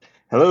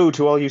Hello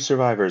to all you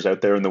survivors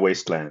out there in the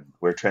wasteland.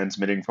 We're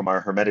transmitting from our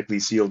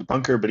hermetically sealed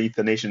bunker beneath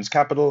the nation's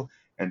capital,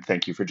 and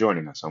thank you for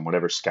joining us on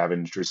whatever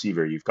scavenged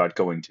receiver you've got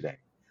going today.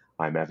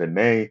 I'm Evan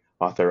May,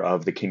 author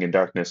of The King in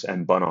Darkness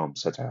and Bonhomme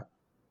Satire.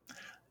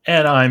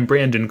 And I'm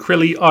Brandon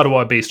Crilly,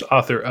 Ottawa-based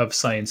author of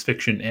science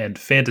fiction and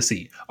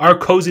fantasy. Our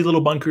cozy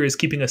little bunker is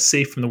keeping us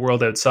safe from the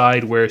world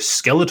outside where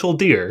skeletal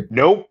deer...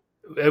 Nope.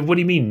 What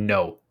do you mean,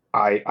 no?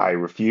 I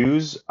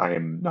refuse. I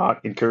am not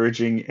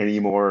encouraging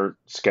any more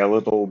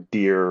skeletal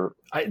deer.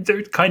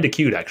 They're kind of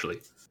cute, actually.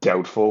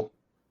 Doubtful.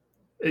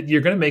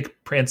 You're going to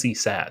make Prancy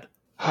sad.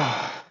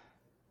 Are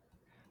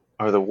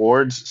the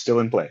wards still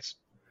in place?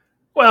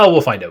 Well,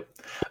 we'll find out.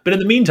 But in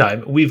the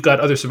meantime, we've got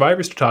other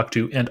survivors to talk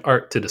to and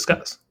art to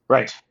discuss.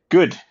 Right.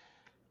 Good.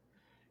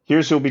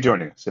 Here's who'll be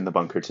joining us in the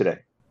bunker today.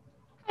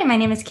 Hi, my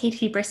name is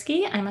Katie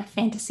Brisky. I'm a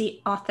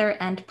fantasy author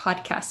and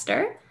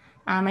podcaster.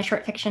 My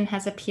short fiction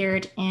has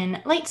appeared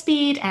in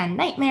Lightspeed and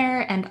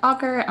Nightmare and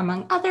Augur,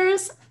 among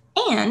others.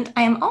 And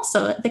I am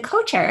also the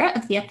co-chair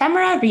of the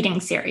Ephemera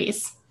reading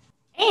series.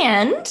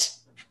 And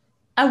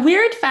a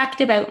weird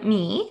fact about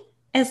me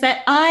is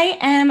that I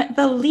am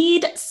the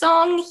lead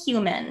song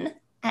human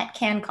at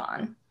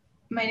CanCon.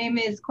 My name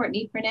is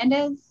Courtney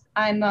Fernandez.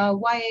 I'm a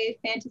YA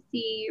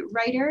fantasy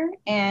writer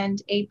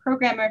and a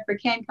programmer for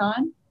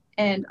CanCon,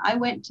 and I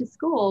went to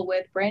school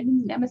with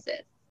Brandon's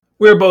nemesis.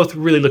 We're both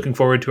really looking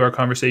forward to our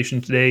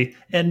conversation today,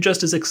 and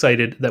just as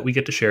excited that we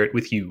get to share it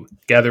with you.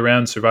 Gather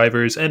round,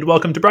 survivors, and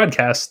welcome to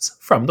broadcasts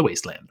from the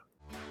Wasteland.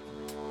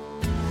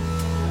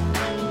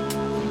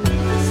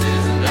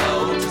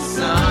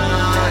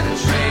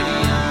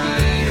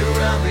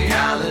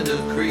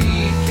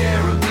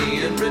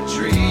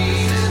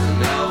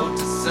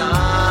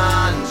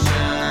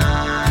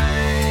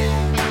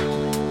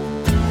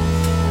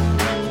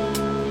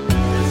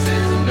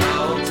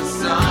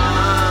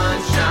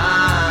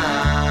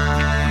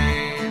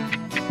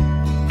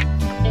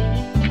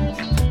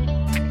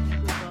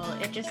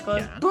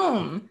 Goes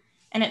boom,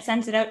 and it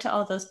sends it out to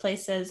all those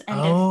places. And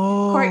if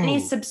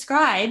Courtney's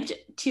subscribed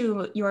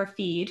to your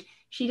feed,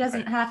 she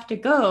doesn't have to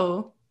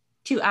go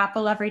to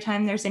Apple every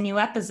time there's a new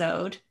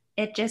episode.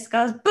 It just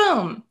goes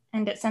boom,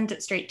 and it sends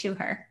it straight to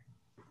her.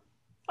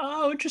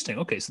 Oh, interesting.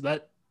 Okay, so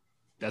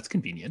that's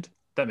convenient.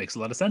 That makes a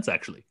lot of sense,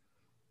 actually.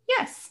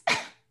 Yes.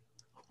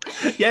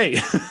 Yay.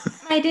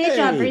 My day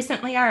job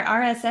recently, our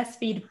RSS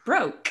feed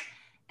broke,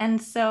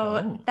 and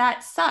so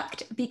that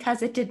sucked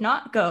because it did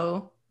not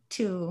go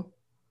to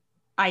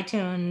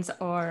iTunes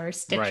or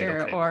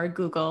Stitcher or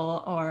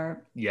Google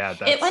or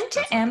it went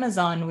to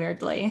Amazon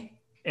weirdly.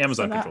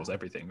 Amazon controls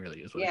everything, really,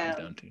 is what it comes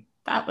down to.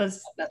 That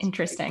was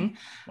interesting.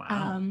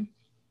 Wow.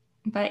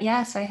 But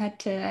yeah, so I had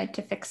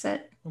to fix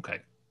it. Okay.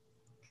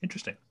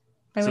 Interesting.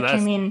 By which I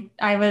mean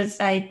I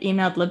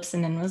emailed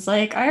Libsyn and was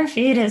like, our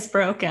feed is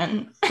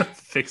broken.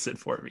 Fix it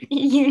for me.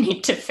 You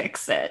need to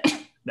fix it.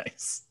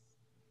 Nice.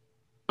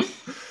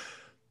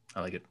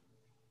 I like it.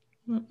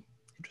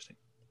 Interesting.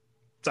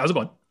 So how's it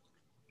going?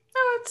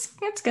 Oh,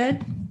 it's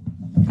good.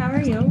 How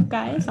are you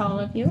guys, all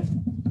of you?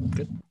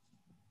 Good.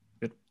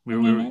 We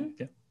were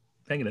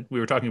hanging in. We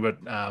were talking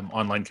about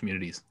online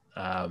communities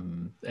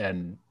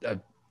and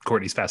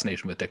Courtney's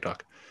fascination with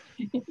TikTok.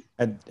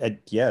 and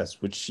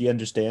yes, which she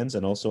understands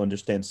and also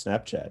understands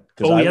Snapchat.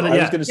 I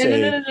was going to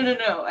say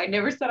no. I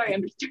never said I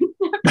understood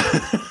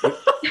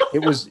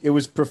Snapchat. it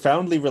was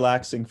profoundly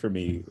relaxing for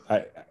me.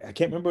 I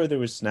can't remember whether it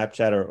was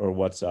Snapchat or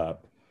WhatsApp.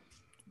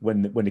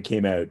 When it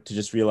came out, to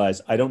just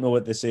realize I don't know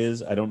what this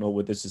is, I don't know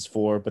what this is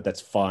for, but that's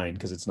fine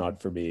because it's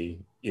not for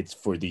me, it's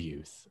for the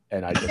youth,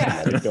 and I just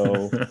let it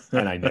go,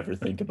 and I never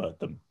think about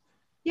them.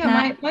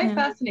 Yeah, my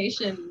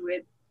fascination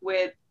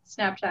with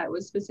Snapchat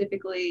was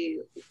specifically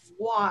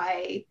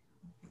why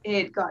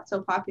it got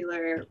so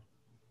popular,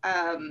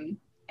 and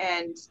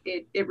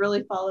it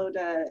really followed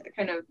a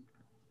kind of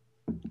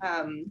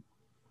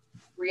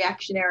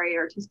reactionary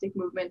artistic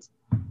movement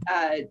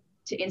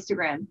to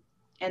Instagram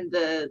and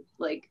the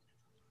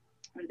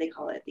what do they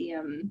call it? The I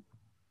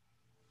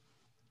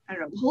don't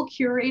know, the whole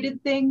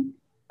curated thing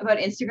about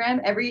Instagram.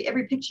 Every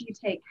picture you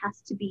take has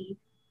to be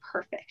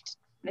perfect.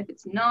 And if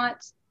it's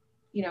not,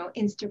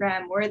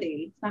 Instagram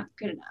worthy, it's not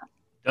good enough.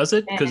 Does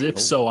it? Because if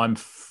so, I'm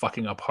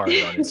fucking up hard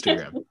on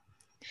Instagram.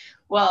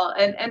 Well,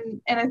 and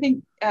I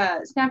think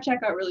Snapchat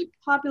got really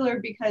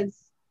popular because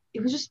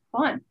it was just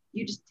fun.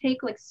 You just take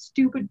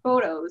stupid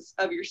photos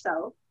of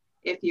yourself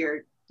if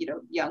you're,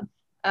 young.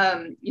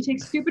 You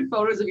take stupid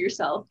photos of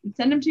yourself and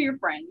send them to your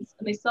friends,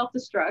 and they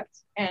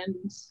self-destruct,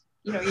 and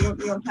you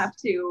don't have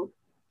to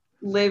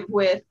live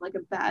with a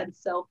bad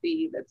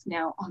selfie that's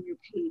now on your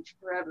page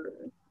forever.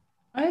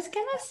 I was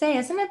gonna say,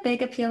 isn't a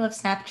big appeal of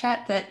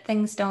Snapchat that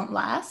things don't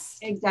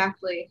last?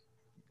 Exactly.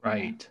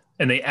 Right.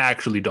 And they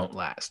actually don't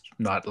last.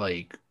 Not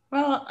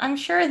Well, I'm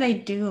sure they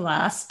do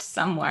last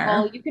somewhere.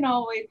 Well, you can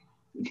always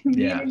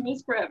be in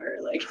this forever.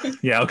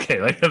 Yeah,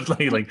 okay.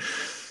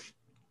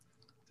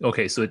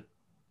 Okay, so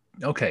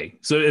Okay,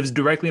 so it was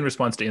directly in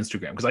response to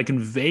Instagram, because I can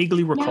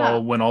vaguely recall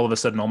Yeah. when all of a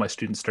sudden all my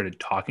students started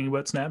talking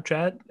about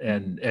Snapchat,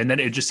 and then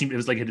it just seemed, it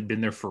was like it had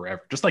been there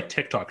forever, just like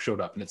TikTok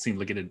showed up and it seemed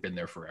like it had been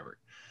there forever.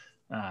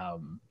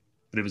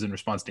 But it was in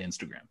response to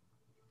Instagram.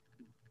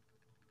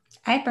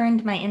 I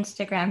burned my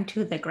Instagram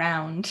to the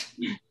ground.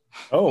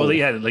 Oh, Well,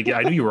 yeah, like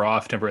I knew you were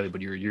off temporarily,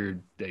 but you're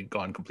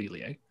gone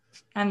completely, eh?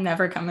 I'm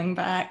never coming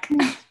back.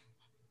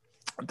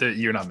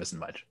 You're not missing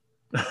much.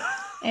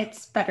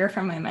 It's better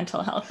for my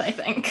mental health, I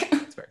think.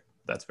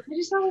 That's fair. I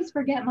just always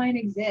forget mine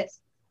exists.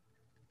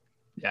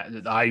 Yeah,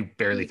 I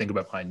barely think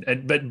about mine,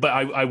 but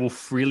I will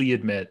freely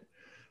admit,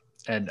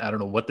 and I don't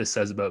know what this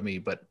says about me,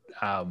 but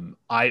I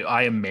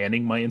am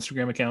manning my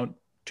Instagram account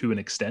to an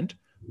extent.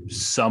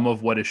 Some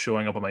of what is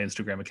showing up on my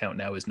Instagram account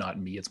now is not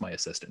me; it's my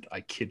assistant.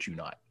 I kid you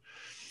not.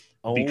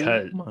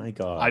 Because my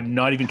God, I'm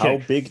not even how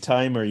kidding. big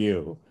time are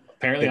you?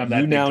 Apparently, That I'm that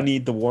you big now time.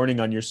 need the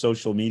warning on your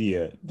social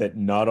media that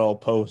not all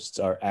posts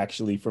are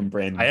actually from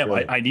Brandon. I am.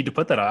 Curley. I need to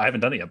put that. I haven't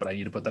done it yet, but I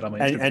need to put that on my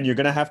Instagram. And you're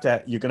gonna have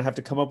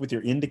to come up with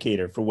your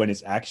indicator for when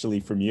it's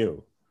actually from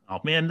you. Oh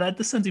man,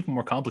 this sounds even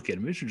more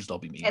complicated. Maybe it should just all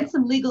be me. And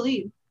some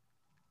legalese.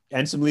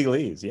 And some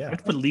legalese, I yeah. have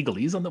to put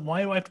legalese on the.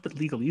 Why do I have to put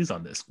legalese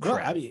on this? Well,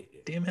 Crap. I mean,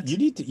 Damn it. you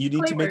need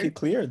to make Clear. it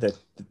clear that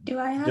Do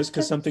I have just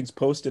because to? something's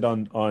posted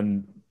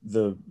on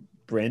the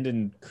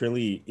Brandon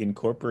Curley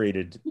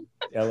Incorporated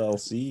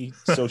LLC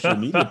social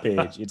media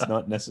page, it's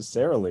not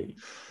necessarily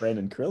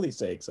Brandon Curley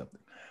saying something.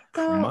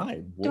 So, My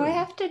word. do I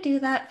have to do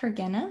that for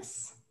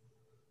Guinness?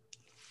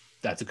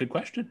 That's a good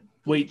question.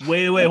 Wait,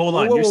 hold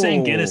on. Whoa, You're saying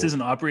whoa, Guinness whoa.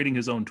 isn't operating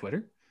his own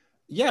Twitter?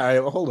 Yeah,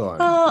 hold on.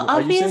 Well,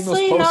 Are you saying those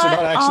obviously posts are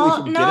not not actually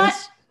all, from not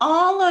Guinness?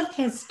 all of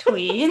his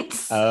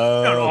tweets.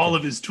 Oh, Not all okay.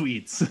 of his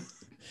tweets.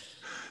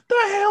 The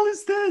hell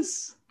is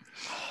this?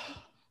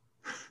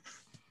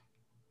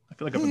 I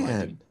feel like I've been lied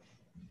to. Man,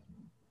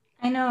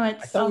 I know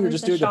it's I thought we were always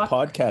just doing shock. a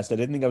podcast. I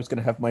didn't think I was going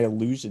to have my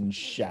illusion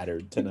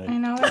shattered I tonight.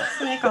 know it's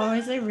like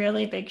always a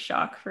really big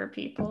shock for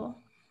people.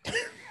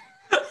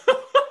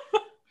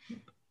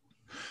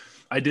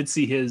 I did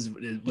see his.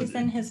 He's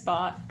in his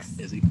box.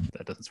 Is he?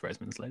 That doesn't surprise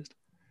me in the slightest.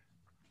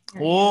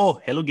 There he Oh,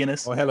 is. hello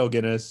Guinness. Oh, hello,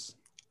 Guinness.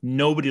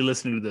 Nobody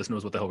listening to this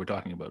knows what the hell we're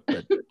talking about.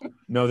 But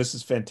No, this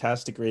is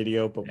fantastic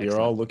radio, but we are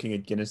Excellent. all looking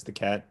at Guinness the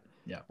cat.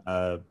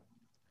 Yeah.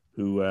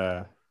 Who,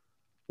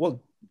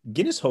 well,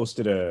 Guinness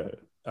hosted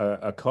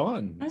a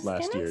con I was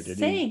last gonna year, did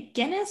say he?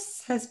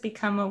 Guinness has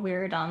become a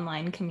weird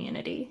online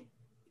community.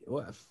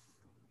 What?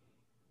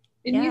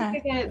 Didn't Yeah. you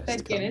forget Yes, that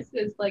come. Guinness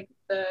is like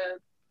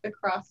the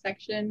cross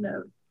section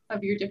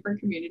of your different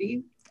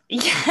communities?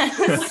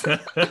 Yes.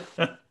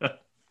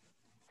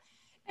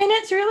 And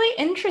it's really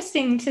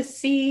interesting to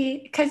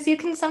see because you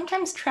can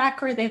sometimes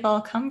track where they've all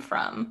come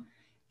from.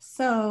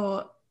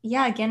 So,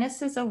 yeah,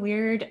 Guinness is a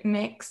weird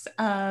mix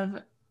of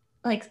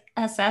like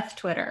SF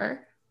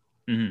Twitter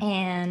Mhm.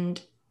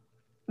 and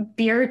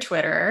beer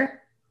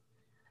Twitter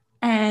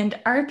and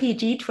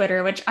RPG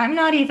Twitter, which I'm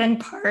not even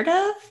part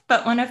of,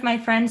 but one of my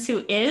friends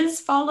who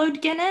is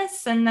followed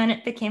Guinness and then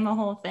it became a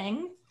whole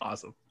thing.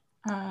 Awesome.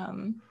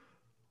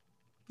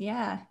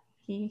 Yeah,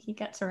 he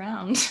gets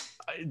around.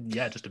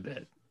 Yeah, just a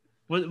bit.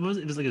 What was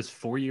it? It was like his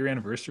 4-year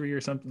anniversary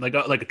or something, like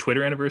a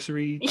Twitter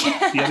anniversary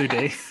Yeah. the other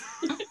day.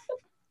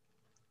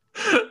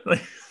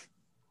 Like,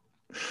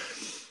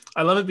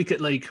 I love it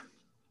because like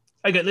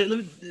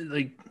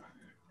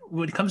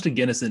when it comes to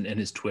Guinness and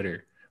his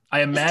Twitter,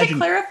 I Just to imagine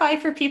clarify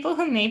for people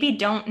who maybe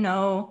don't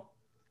know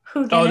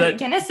who Oh, Guinness, that-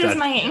 Guinness that- is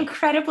my yeah.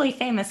 incredibly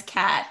famous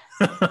cat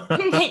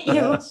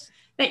Yes.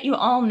 that you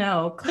all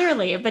know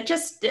clearly, but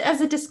just as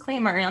a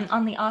disclaimer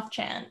on the off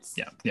chance.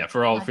 yeah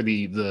for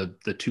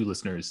the 2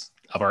 listeners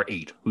of our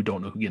 8 who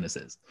don't know who Guinness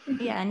is.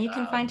 Yeah, and you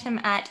can find him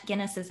at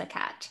Guinness is a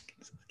cat.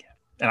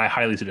 And I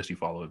highly suggest you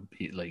follow him.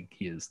 He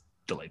is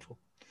delightful.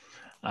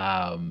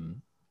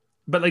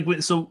 But like,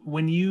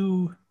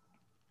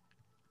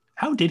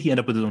 how did he end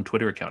up with his own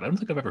Twitter account? I don't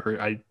think I've ever heard.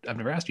 I've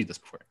never asked you this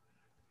before.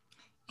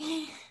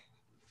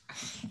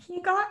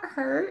 He got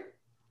hurt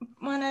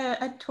when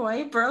a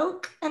toy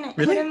broke and it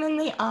Really? hit him in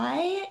the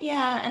eye.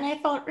 Yeah, and I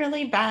felt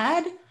really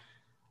bad.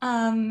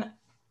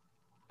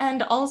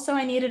 And also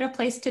I needed a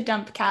place to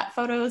dump cat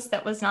photos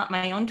that was not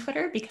my own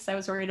Twitter because I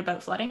was worried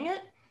about flooding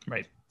it.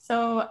 Right.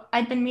 So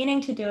I'd been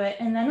meaning to do it.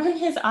 And then when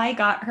his eye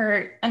got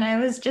hurt and I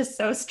was just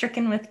so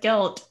stricken with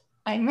guilt,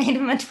 I made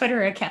him a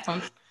Twitter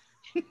account.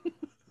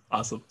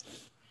 Awesome.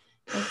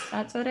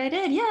 That's what I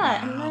did.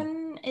 Yeah. And Wow.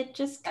 then it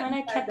just kind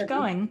of That's kept good.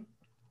 going.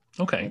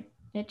 Okay.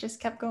 It just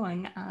kept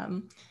going.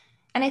 And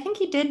I think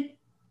he did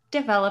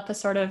develop a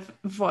sort of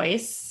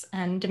voice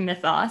and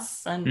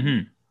mythos and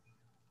Mhm.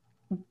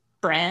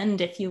 brand,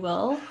 if you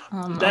will.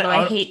 That- Although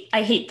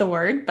I hate the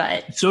word,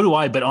 but So do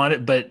I. But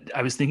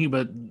I was thinking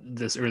about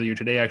this earlier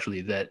today,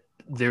 actually, that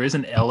there is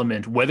an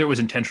element, whether it was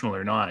intentional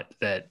or not,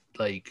 that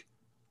like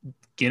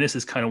Guinness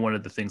is kind of one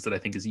of the things that I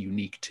think is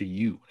unique to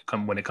you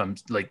when it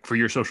comes like for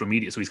your social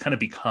media. So he's kind of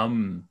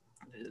become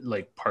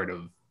like part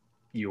of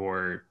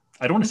your.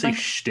 I don't want to say Like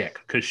shtick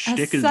because a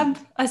shtick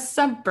is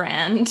sub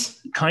brand.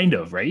 kind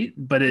of right,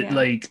 but it Yeah.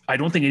 like I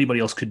don't think anybody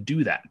else could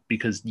do that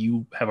because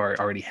you have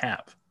already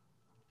have.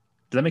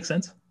 Does that make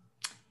sense?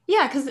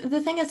 Yeah, because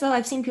the thing is, though,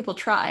 I've seen people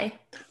try,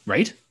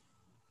 Right?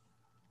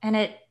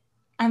 and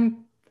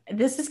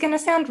this is going to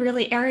sound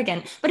really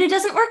arrogant, but it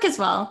doesn't work as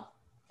well.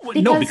 Well,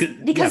 Because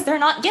yeah. they're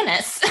not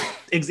Guinness.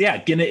 Yeah,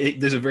 Guinness,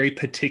 there's a very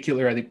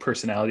particular, I think,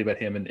 personality about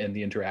him and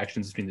the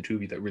interactions between the two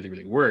of you that really,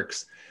 really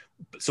works.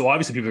 So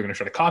obviously people are going to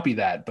try to copy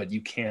that, but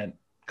you can't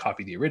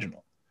copy the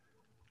original.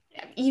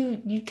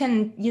 You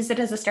can use it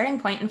as a starting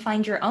point and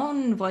find your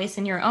own voice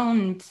and your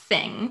own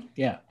thing.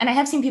 Yeah. And I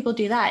have seen people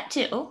do that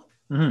too.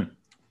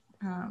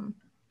 Mm-hmm.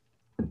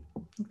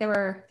 There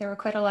were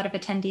quite a lot of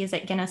attendees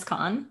at Guinness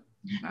Con.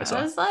 I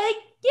saw. was like,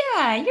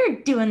 yeah,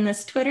 you're doing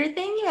this Twitter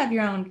thing. You have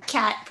your own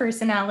cat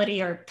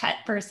personality or pet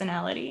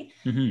personality.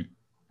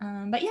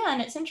 Mm-hmm. But yeah,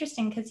 and it's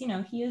interesting because,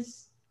 he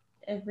is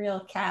a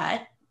real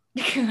cat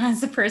who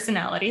has a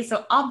personality.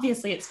 So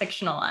obviously it's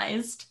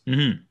fictionalized.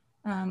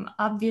 Mm-hmm.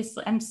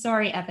 Obviously, I'm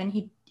sorry,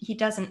 Evan, he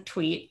doesn't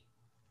tweet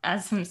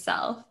as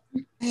himself.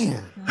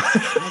 Yeah.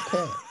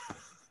 Okay.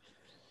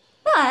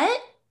 But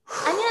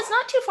I mean, it's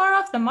not too far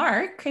off the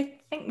mark. I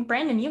think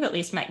Brandon, you've at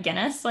least met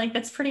Guinness. Like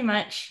that's pretty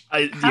much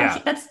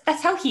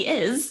that's how he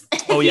is.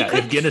 Oh yeah,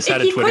 if Guinness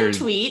had a Twitter, could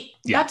tweet,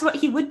 that's what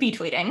he would be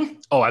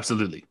tweeting. Oh,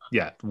 absolutely,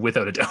 yeah,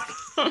 without a doubt,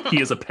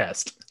 he is a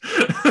pest.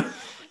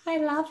 I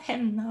love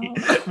him though.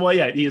 Well,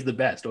 yeah, he is the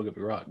best. Don't get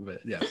me wrong,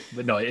 but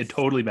but no, it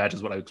totally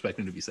matches what I expect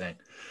him to be saying.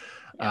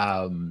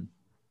 Yeah.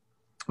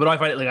 But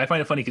I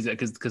find it funny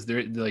because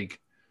they're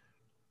like,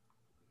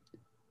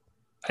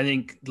 I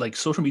think like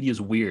social media is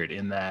weird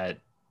in that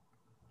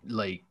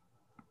like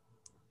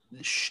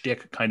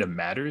shtick kind of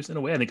matters in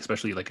a way. I think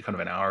especially like kind of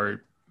in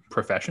our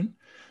profession,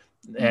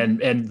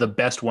 and the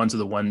best ones are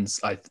the ones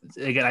I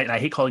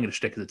hate calling it a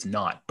shtick because it's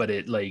not, but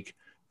it like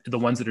the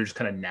ones that are just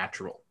kind of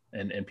natural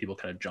and people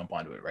kind of jump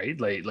onto it, right?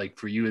 Like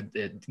for you,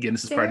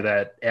 Guinness is part of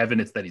that. Evan,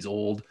 it's that he's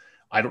old.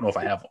 I don't know if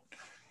I have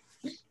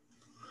one.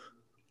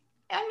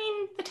 I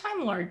mean, the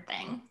Time Lord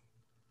thing.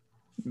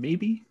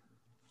 Maybe,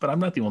 but I'm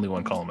not the only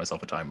one calling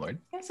myself a Time Lord.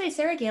 I'm gonna say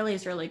Sarah Gailey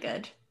is really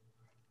good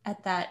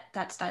at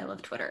that style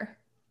of Twitter.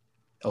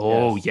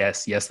 Oh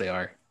yes, they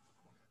are.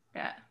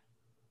 Yeah.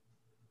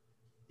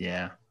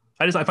 Yeah.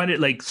 I find it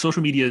like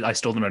social media I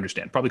still don't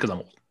understand, probably because I'm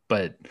old,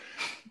 but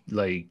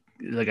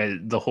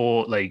the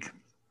whole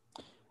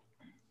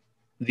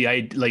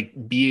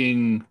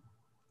being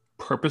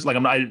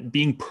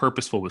being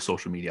purposeful with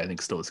social media I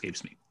think still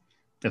escapes me,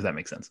 if that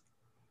makes sense.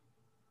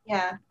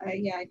 Yeah,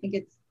 I think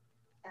it's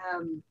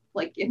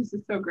Guinness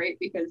is so great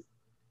because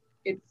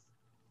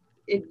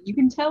you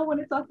can tell when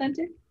it's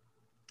authentic,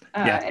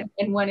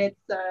 and when it's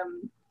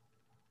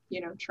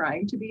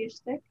trying to be a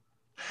shtick.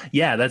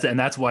 Yeah,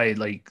 that's why I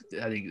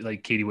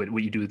think Katie,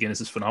 what you do with Guinness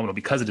is phenomenal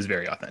because it is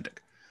very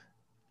authentic.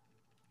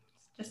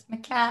 It's just my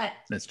cat.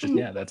 That's just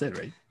that's it,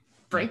 right?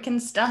 Breaking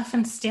stuff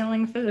and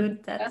stealing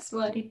food. That's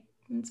what he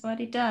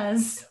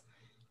does.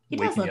 He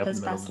does live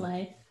his best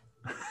life.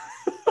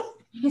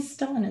 He's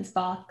still in his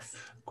box.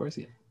 Of course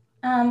he is.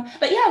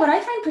 But yeah, what I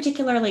find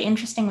particularly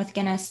interesting with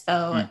Guinness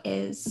though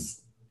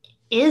is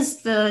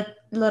the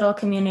little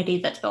community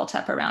that's built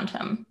up around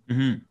him.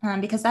 Mm-hmm.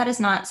 Because that is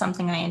not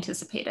something I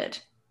anticipated.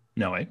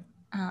 No way.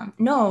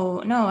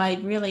 No,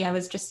 I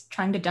was just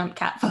trying to dump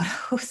cat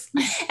photos.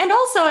 and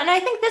I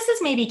think this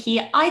is maybe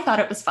key, I thought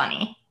it was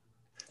funny.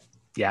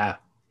 Yeah.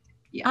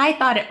 I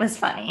thought it was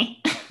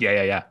funny.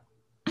 Yeah.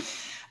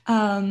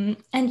 And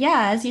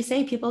yeah, as you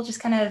say, people just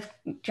kind of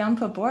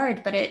jump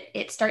aboard, but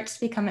it starts to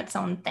become its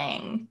own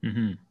thing.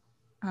 Mm-hmm.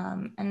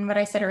 And what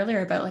I said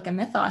earlier about like a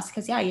mythos,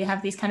 because yeah, you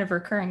have these kind of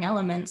recurring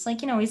elements,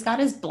 like, he's got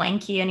his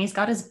blankie and he's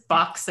got his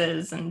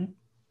boxes and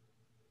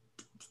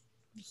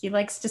he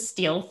likes to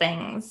steal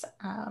things.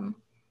 And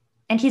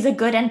he's a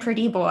good and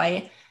pretty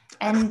boy.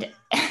 And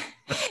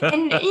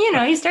and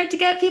you start to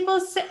get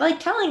people like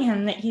telling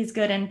him that he's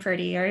good and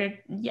pretty, or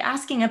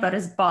asking about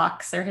his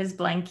box or his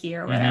blankie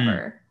or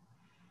whatever.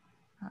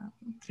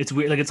 It's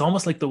weird. Like it's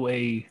almost like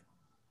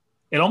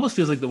it almost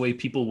feels like the way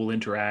people will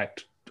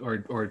interact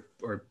or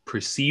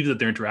perceive that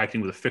they're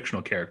interacting with a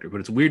fictional character. But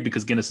it's weird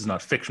because Guinness is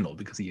not fictional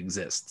because he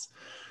exists.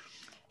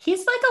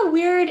 He's like a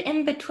weird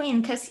in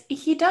between because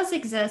he does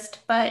exist,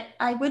 but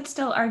I would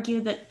still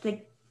argue that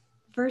the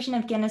version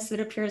of Guinness that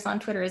appears on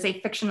Twitter is a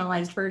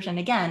fictionalized version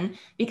again,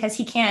 because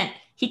he can't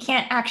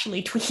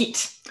actually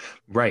tweet.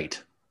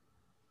 Right.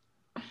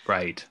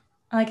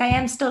 Like I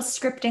am still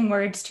scripting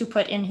words to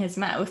put in his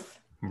mouth.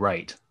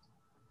 Right.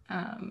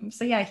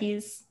 So yeah,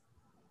 he's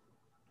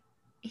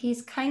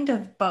kind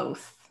of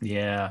both.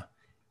 Yeah.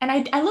 And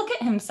I look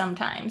at him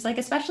sometimes, like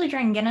especially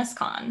during Guinness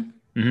Con.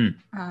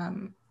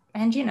 Mm-hmm.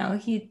 And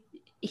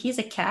he's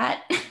a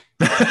cat.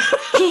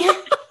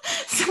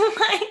 So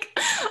like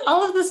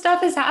all of the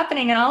stuff is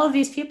happening and all of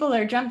these people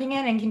are jumping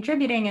in and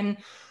contributing and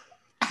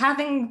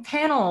having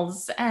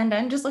panels, and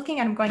I'm just looking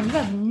at him going, you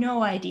have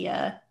no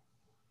idea.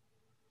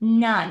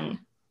 None.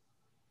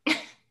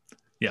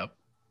 Yep.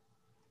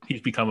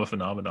 He's become a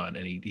phenomenon,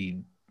 and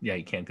he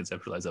can't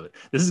conceptualize of it.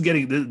 This is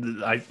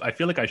getting, I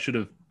feel like I should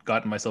have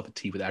gotten myself a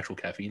tea with actual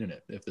caffeine in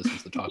it if this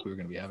was the talk we were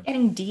going to be having.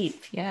 Getting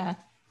deep, yeah.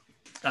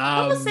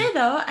 I will say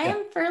though, I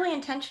am fairly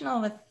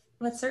intentional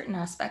with certain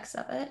aspects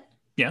of it.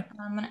 Yeah.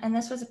 And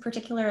this was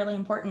particularly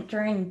important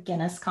during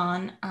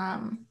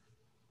GuinnessCon.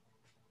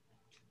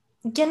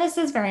 Guinness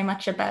is very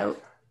much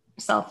about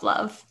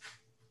self-love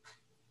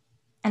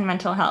and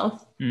mental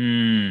health.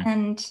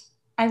 And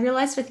I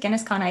realized with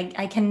GuinnessCon,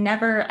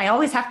 I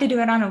always have to do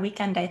it on a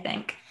weekend, I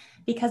think,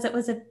 because it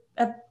was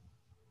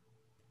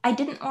I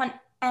didn't want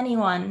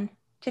anyone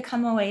to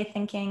come away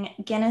thinking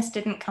Guinness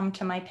didn't come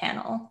to my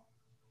panel.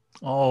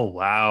 Oh,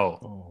 wow.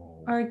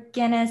 Oh. Or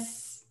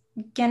Guinness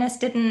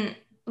didn't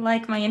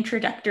like my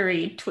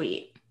introductory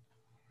tweet.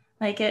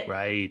 Like it.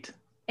 Right.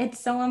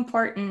 It's so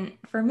important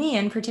for me,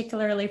 and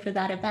particularly for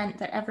that event,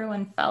 that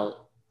everyone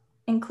felt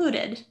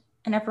included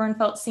and everyone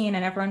felt seen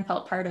and everyone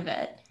felt part of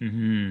it.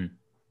 Mm-hmm.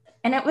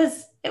 And it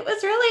was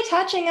really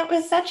touching. It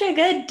was such a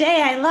good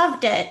day. I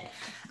loved it.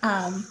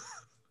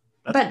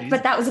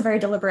 But that was a very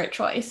deliberate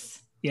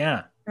choice.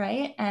 Yeah.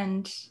 Right.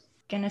 And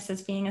Guinness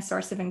as being a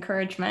source of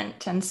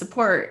encouragement and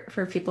support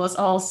for people is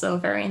also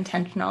very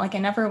intentional. Like I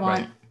never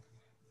want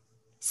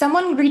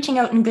someone reaching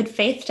out in good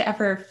faith to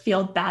ever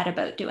feel bad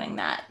about doing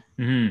that.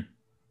 Mm-hmm.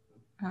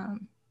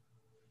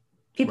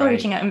 People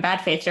reaching out in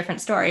bad faith,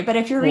 different story. But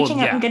if you're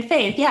reaching out in good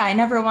faith, I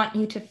never want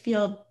you to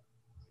feel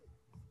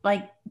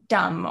like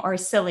dumb or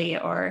silly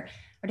or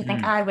to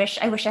think, I wish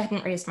I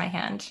hadn't raised my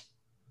hand.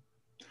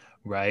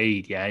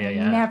 Right. Yeah.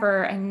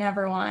 I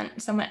never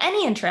want someone,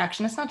 any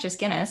interaction. It's not just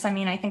Guinness. I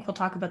mean, I think we'll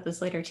talk about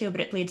this later too,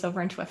 but it bleeds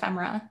over into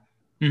ephemera.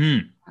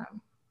 Mm-hmm.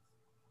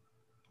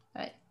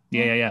 But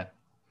yeah.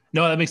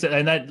 No, that makes sense.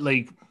 And that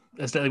we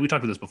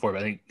talked about this before, but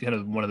I think kind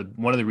of one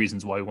of the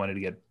reasons why we wanted to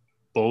get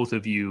both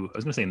of you, I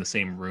was going to say in the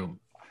same room,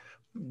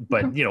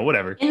 but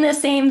whatever. In the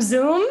same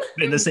Zoom?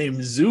 In the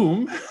same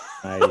Zoom.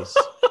 Nice.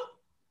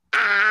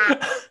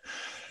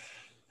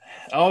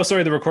 Oh,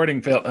 sorry, the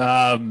recording failed.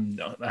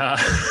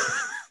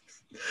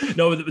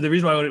 No, the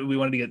reason why we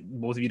wanted to get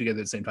both of you together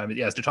at the same time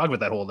is to talk about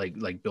that whole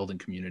like building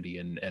community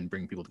and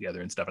bring people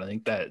together and stuff. And I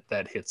think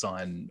that hits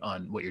on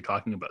what you're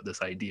talking about,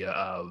 this idea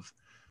of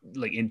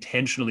like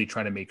intentionally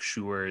trying to make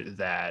sure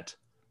that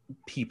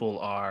people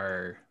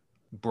are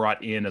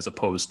brought in as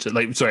opposed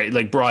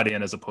to brought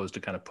in as opposed to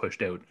kind of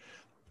pushed out,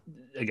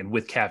 again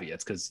with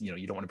caveats, because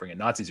you don't want to bring in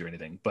Nazis or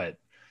anything. But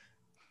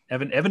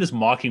Evan is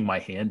mocking my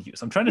hand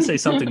use. I'm trying to say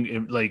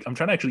something like I'm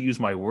trying to actually use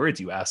my words,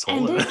 you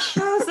asshole. And it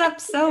shows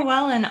up so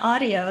well in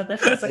audio, the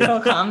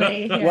physical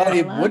comedy here. Well,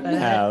 it wouldn't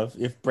have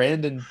if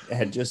Brandon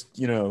had just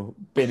been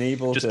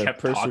able to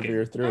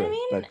persevere through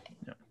it.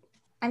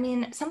 I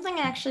mean, something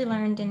I actually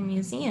learned in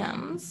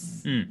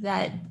museums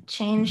that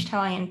changed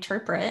how I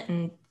interpret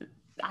and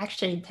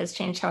actually has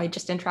changed how I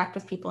just interact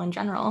with people in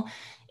general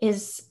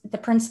is the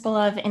principle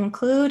of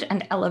include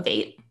and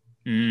elevate.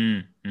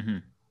 Mm-hmm.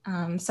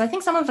 So I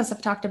think some of us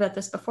have talked about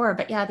this before,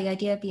 but the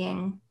idea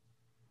being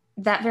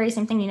that very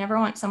same thing. You never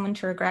want someone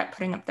to regret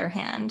putting up their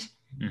hand.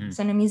 Mm-hmm.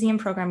 So in a museum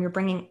program, you're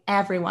bringing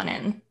everyone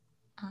in.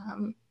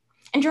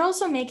 And you're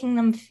also making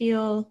them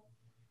feel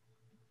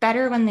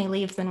better when they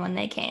leave than when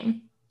they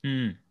came.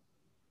 Mm.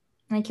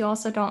 Like you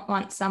also don't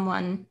want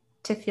someone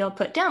to feel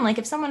put down. Like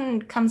if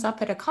someone comes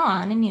up at a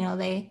con and,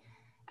 they're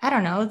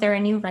a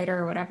new writer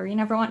or whatever, you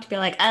never want to be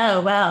like, oh,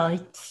 well,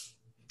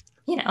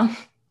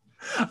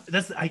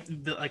 That's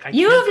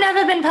you've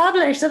never been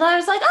published. So I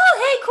was like, oh,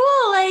 hey,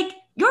 cool. Like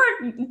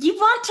you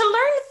want to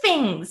learn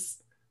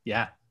things.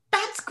 Yeah.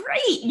 That's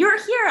great.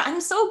 You're here. I'm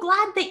so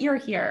glad that you're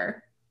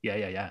here.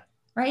 Yeah.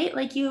 Right?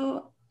 Like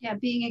you. Yeah,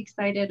 being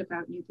excited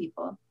about new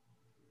people.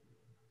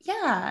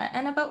 Yeah,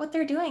 and about what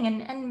they're doing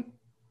and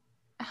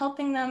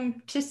helping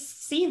them to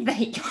see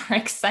that you're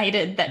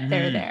excited that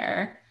they're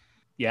there.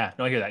 Yeah,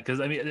 no, I hear that, because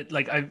I mean,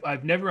 like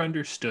I've never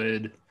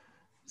understood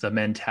the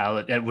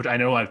mentality, which I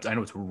know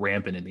it's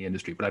rampant in the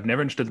industry, but I've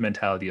never understood the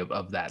mentality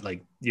of that.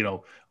 Like,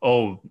 you're a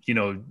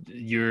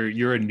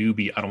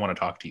newbie, I don't want to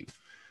talk to you.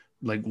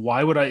 Like,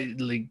 why would I,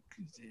 like,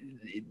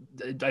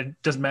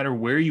 it doesn't matter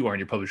where you are in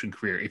your publishing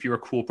career. If you're a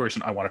cool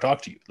person, I want to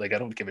talk to you. Like, I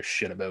don't give a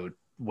shit about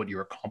what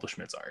your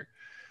accomplishments are.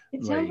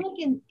 It sounds like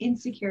an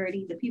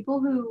insecurity. The people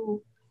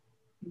who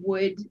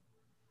would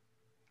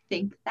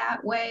think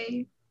that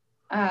way,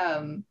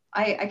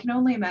 I can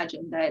only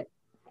imagine that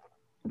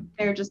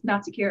they're just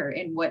not secure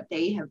in what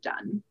they have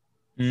done.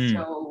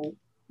 So,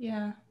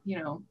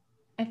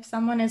 if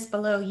someone is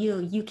below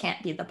you, you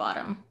can't be the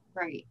bottom.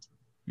 Right.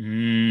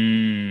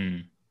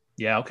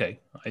 Yeah,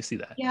 okay. I see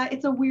that. Yeah,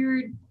 it's a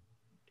weird,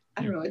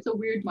 I don't know, it's a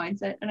weird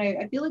mindset. And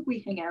I feel like we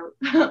hang out,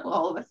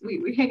 all of us,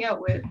 we hang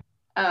out with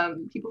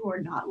people who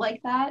are not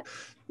like that.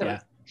 So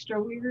it's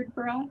extra weird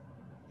for us.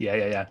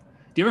 Yeah.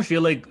 Do you ever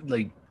feel like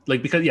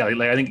because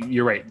I think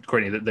you're right,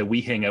 Courtney, that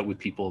we hang out with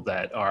people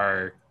that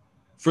are,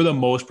 for the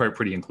most part,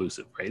 pretty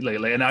inclusive, right?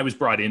 Like, and I was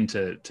brought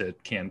into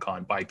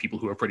CanCon by people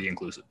who are pretty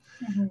inclusive,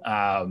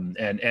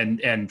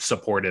 and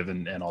supportive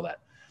and all that.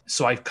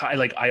 So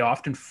I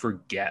often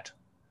forget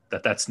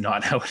that that's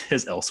not how it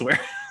is elsewhere.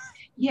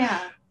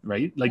 Yeah.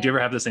 Right? Like, do you ever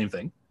have the same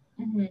thing?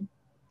 Mm-hmm.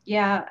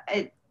 Yeah.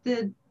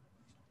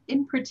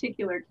 In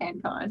particular,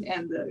 CanCon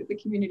and the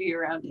community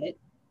around it.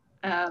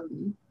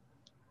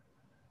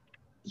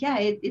 yeah,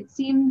 it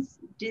seems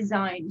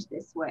designed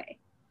this way,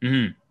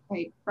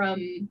 right?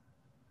 From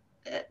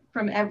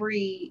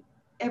every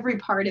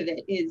part of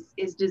it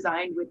is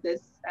designed with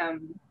this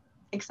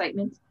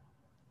excitement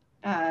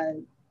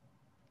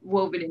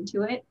woven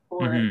into it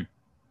for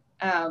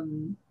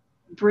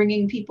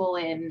bringing people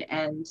in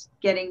and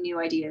getting new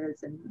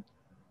ideas,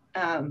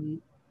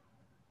 and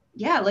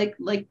yeah, like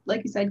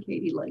you said,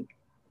 Katie, like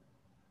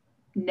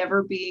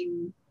never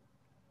making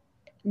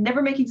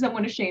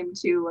someone ashamed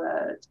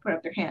to put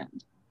up their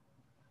hand.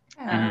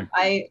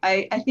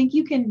 I think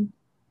you can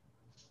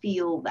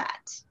feel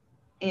that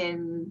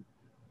in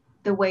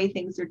the way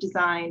things are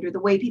designed or the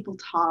way people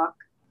talk.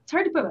 It's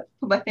hard to put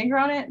my finger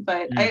on it,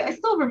 but I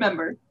still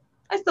remember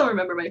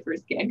my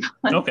first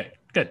CanCon. Okay,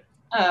 good.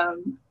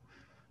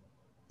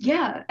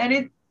 Yeah, and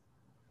it's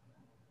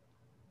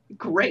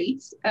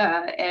great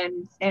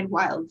and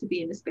wild to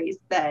be in a space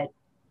that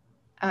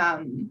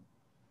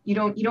you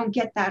don't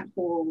get that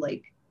whole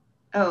like,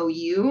 oh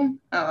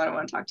I don't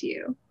want to talk to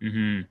you.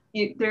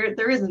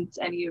 There isn't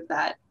any of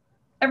that.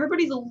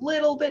 Everybody's a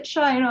little bit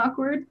shy and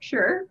awkward,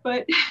 sure,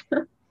 but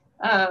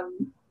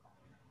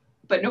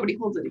nobody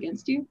holds it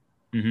against you.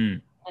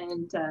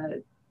 And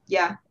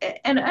yeah,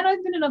 and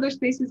I've been in other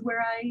spaces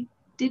where I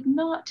did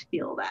not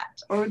feel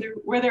that, or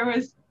where there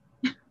was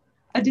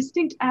a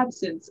distinct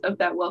absence of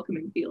that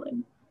welcoming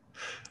feeling.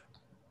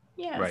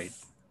 Yes. Right.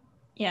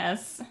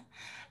 Yes.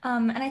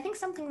 And I think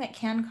something that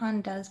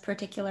CanCon does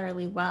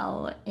particularly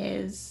well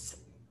is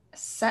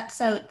sets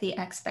out the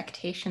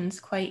expectations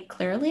quite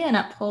clearly and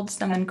upholds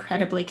them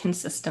incredibly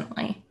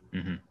consistently.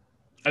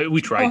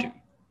 We try to.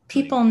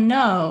 People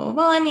know.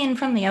 Well, I mean,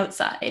 from the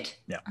outside.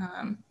 Yeah.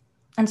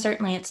 And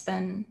certainly, it's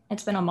been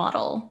a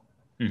model,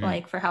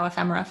 like for how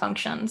ephemera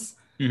functions.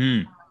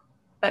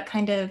 But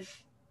kind of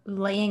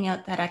laying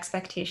out that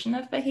expectation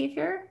of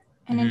behavior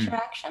and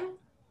interaction,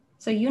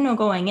 so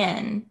going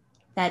in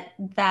that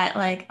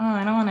like, oh,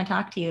 I don't want to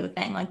talk to you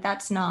thing, like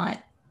that's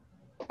not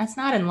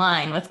in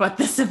line with what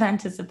this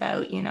event is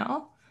about,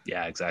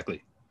 Yeah,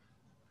 exactly.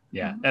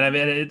 Yeah. And I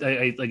mean,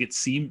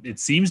 it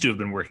seems to have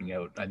been working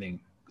out. I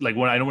think like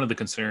one of the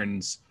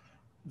concerns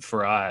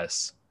for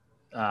us,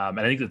 and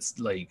I think that's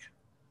like,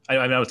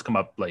 I know it's come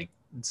up like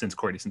since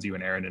Courtney, since you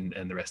and Aaron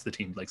and the rest of the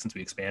team, like since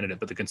we expanded it,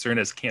 but the concern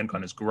as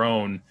CanCon has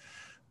grown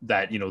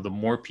that, the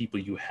more people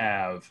you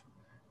have,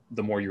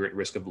 the more you're at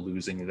risk of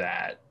losing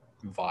that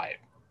vibe.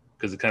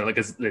 Because it's kind of like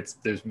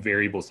there's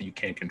variables that you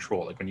can't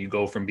control. Like when you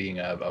go from being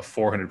a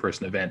 400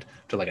 person event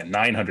to like a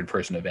 900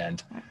 person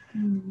event,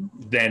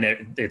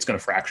 then it's going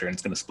to fracture and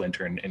it's going to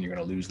splinter and you're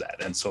going to lose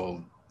that. And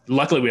so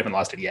luckily we haven't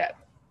lost it yet,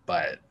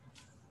 but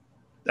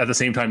at the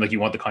same time, like you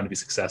want the con to be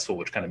successful,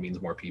 which kind of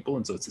means more people.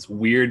 And so it's this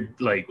weird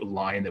like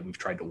line that we've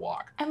tried to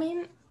walk. I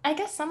mean, I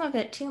guess some of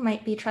it too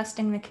might be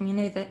trusting the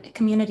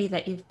community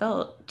that you've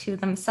built to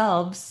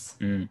themselves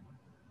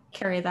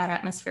carry that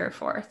atmosphere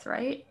forth,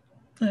 right?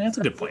 Yeah, that's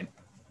a good point.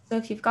 So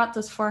if you've got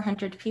those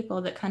 400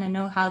 people that kind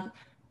of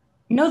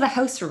know the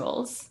house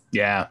rules,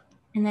 yeah,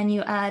 and then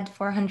you add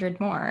 400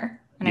 more,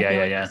 and I feel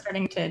like we're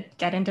starting to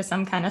get into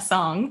some kind of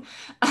song.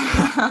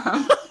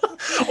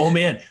 Oh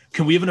man,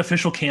 can we have an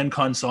official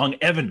CanCon song?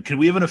 Evan, can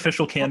we have an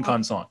official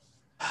CanCon song?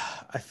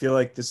 I feel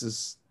like this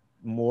is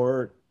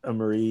more a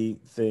Marie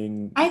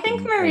thing. I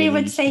think Marie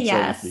would say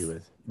yes.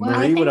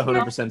 Marie would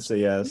 100% say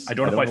yes. I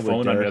don't have my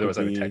phone on me, otherwise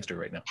I would text her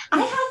right now.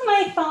 I have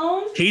my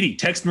phone. Katie,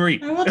 text Marie.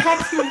 I will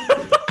text Marie.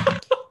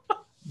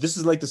 This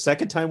is like the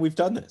second time we've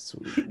done this.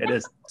 It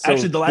is. So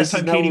actually, the last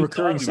time Katie was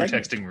on, we were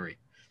texting Marie.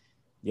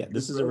 Yeah,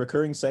 this is a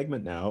recurring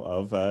segment now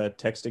of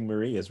texting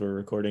Marie as we're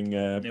recording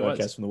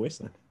broadcast from the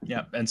Wasteland.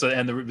 Yeah, and so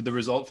the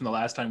result from the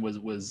last time was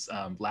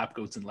lap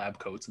goats and lab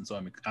coats, and so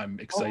I'm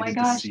excited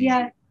to see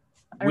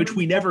which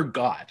we never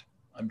got.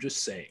 I'm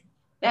just saying.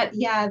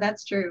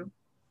 That's true.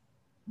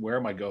 Where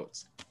are my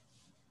goats?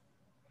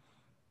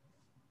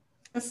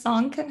 The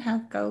song can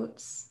have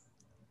goats.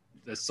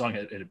 The song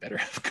it better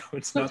have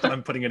goats. Not that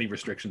I'm putting any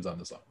restrictions on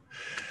the song.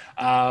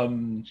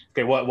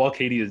 Okay, while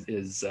Katie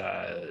is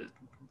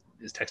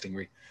texting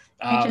Marie.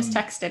 I just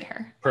texted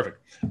her.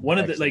 Perfect. One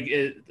of the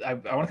I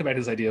want to come back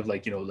to this idea of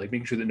like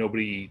making sure that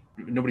nobody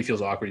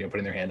feels awkward,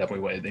 putting their hand up,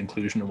 and we want the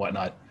inclusion and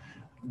whatnot.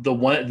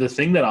 The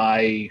thing that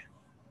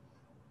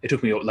it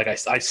took me like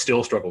I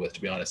still struggle with,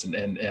 to be honest,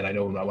 and I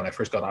know when I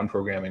first got on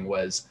programming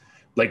was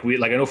like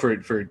I know for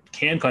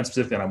CanCon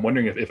specifically, and I'm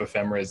wondering if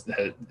Ephemera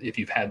if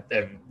you've had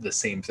the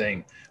same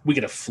thing, we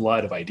get a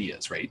flood of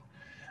ideas, right?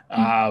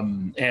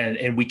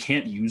 And we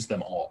can't use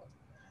them all.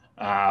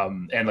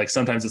 And like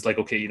sometimes it's like,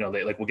 okay,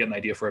 we'll get an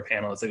idea for a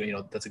panel. It's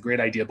like, that's a great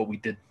idea, but we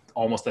did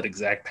almost that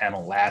exact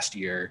panel last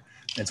year,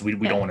 and so we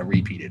don't want to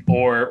repeat it.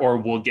 Or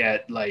we'll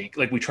get like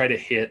we try to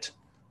hit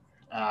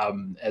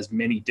as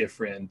many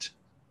different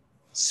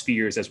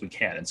spheres as we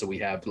can, and so we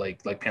have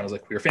like panels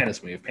like Queer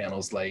Fantasy, we have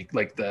panels like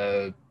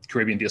the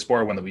Caribbean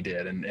Diaspora one that we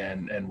did,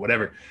 and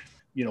whatever,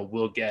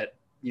 we'll get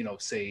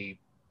say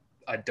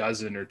a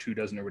dozen or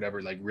 24 or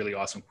whatever, like really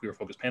awesome queer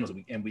focused panels,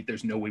 and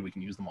there's no way we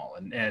can use them all,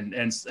 and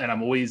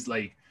I'm always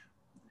like,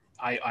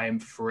 I am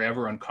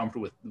forever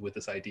uncomfortable with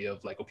this idea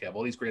of like, okay, I have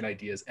all these great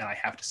ideas and I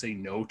have to say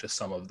no to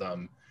some of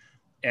them.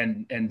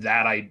 And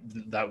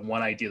that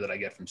one idea that I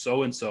get from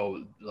so and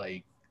so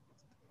like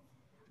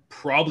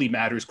probably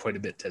matters quite a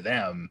bit to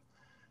them.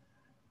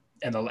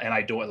 And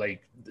I don't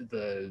like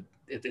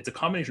it's a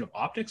combination of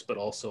optics, but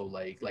also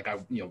like I,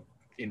 you know,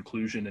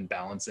 inclusion and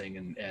balancing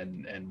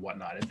and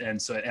whatnot.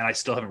 And so, and I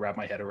still haven't wrapped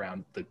my head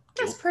around the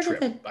That's guilt part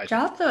trip, of the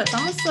job, though. It's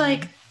almost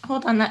like,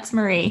 hold on, that's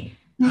Marie.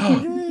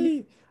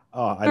 Yay.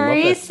 Oh, I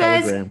Marie love that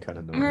says- telegram kind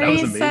of noise. That was Marie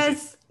amazing.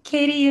 says,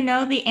 Katie, you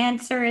know the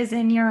answer is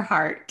in your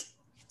heart.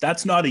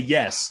 That's not a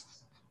yes.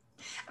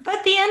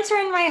 But the answer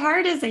in my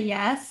heart is a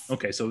yes.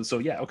 Okay, so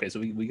yeah, okay, so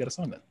we got a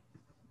song then.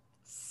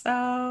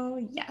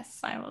 So, yes,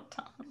 I will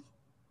tell him.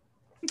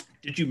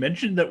 Did you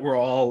mention that we're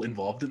all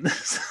involved in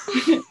this?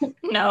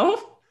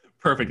 No.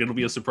 Perfect. It'll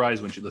be a surprise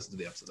when she listens to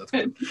the episode. That's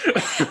good.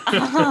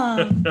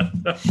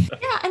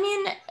 Yeah, I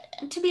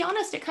mean, to be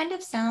honest, it kind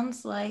of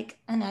sounds like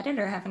an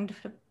editor having to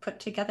put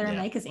together a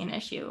Yeah. magazine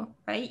issue,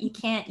 right? You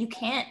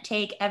can't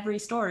take every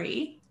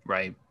story.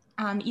 Right.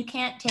 You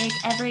can't take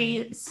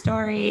every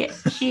story.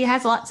 She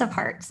has lots of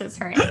hearts is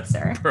her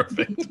answer.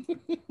 Perfect.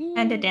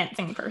 And a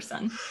dancing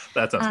person.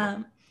 That sounds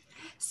good.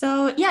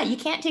 So yeah, you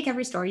can't take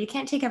every story. You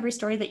can't take every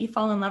story that you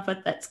fall in love with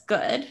that's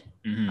good.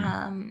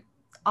 Mhm.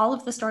 All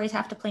of the stories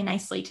have to play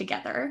nicely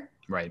together.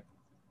 Right.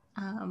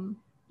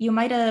 You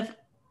might have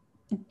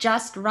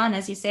just run,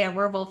 as you say, a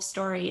werewolf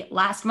story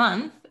last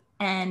month,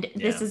 and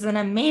this Yeah. is an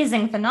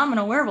amazing,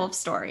 phenomenal werewolf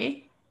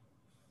story.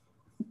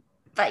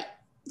 But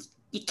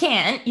you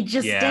can't. You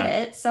just Yeah. did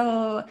it.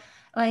 So,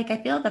 like, I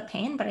feel the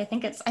pain, but I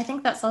think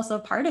that's also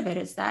part of it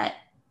is that,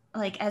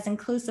 like, as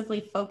inclusively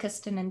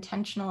focused and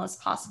intentional as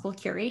possible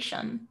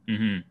curation.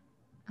 Hmm.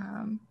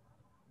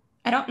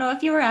 I don't know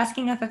if you were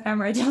asking if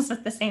ephemera deals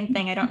with the same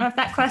thing. I don't know if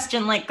that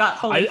question like got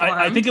fully formed.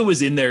 I think it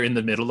was in there in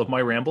the middle of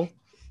my ramble.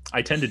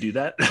 I tend to do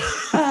that.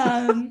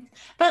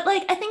 But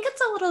like I think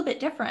it's a little bit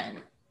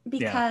different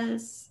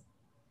because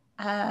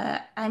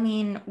I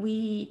mean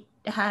we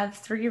have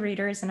 3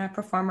 readers and a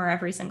performer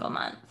every single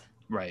month.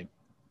 Right.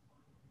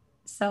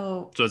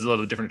 So So it's a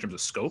little different in terms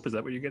of scope. Is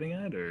that what you're getting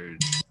at, or?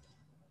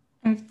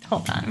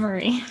 hold on,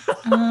 Marie.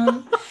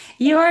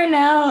 You are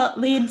now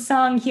lead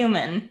song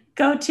human.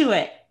 Go to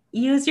it.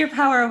 Use your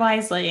power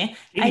wisely.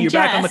 Katie, you're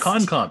back on the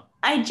con-com.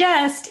 I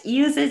just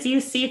use as you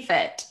see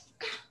fit.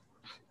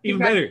 Even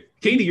better.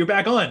 Katie, you're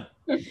back on.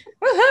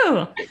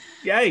 Woohoo!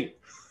 Yay.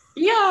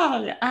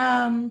 Yeah.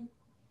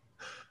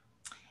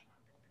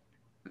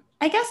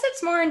 I guess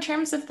it's more in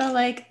terms of the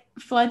like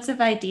floods of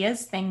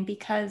ideas thing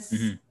because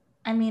Mhm.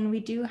 I mean we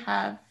do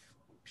have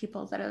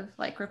people that have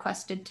like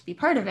requested to be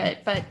part of it,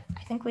 but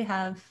I think we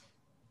have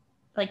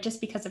like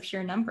just because of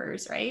sheer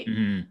numbers, right?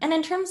 Mhm. And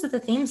in terms of the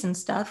themes and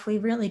stuff, we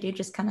really do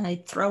just kind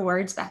of throw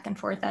words back and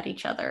forth at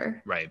each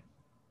other. Right.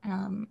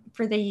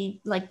 For the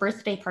like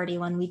birthday party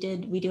one, we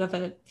do have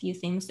a few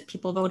themes that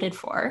people voted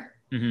for.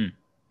 Hmm.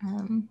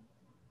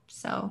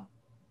 So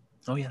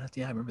Oh yeah,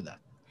 I remember that.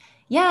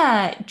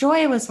 yeah,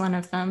 joy was one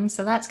of them.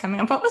 So that's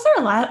coming up. What was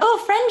our last? Oh,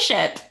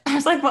 friendship. I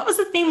was like, what was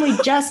the theme we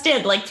just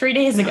did like 3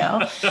 days ago?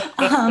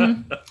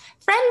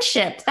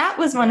 Friendship. That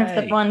was one of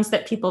the Yay. ones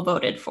that people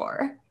voted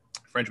for.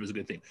 Friendship was a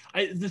good theme.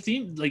 The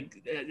theme,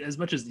 like as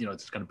much as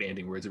it's kind of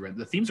banding words around,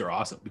 the themes are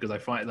awesome because I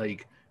find they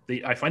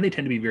tend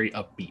to be very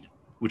upbeat,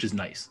 which is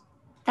nice.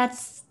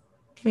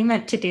 We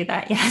meant to do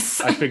that. Yes.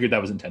 I figured that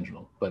was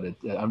intentional, but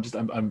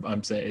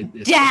I'm saying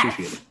it's Death.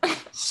 appreciated.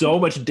 So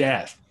much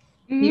death.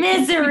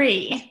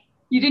 Misery.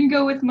 You didn't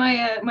go with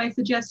my my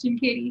suggestion,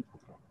 Katie,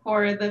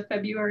 for the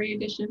February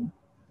edition.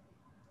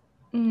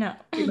 No.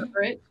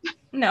 Remember it?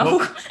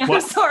 No. I'm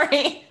What?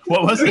 sorry.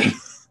 What was it?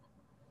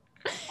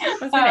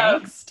 Was it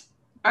angst?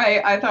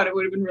 I thought it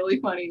would have been really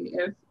funny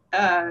if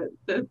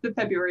the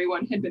February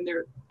one had been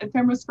their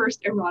Ephemera's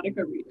first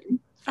erotica reading.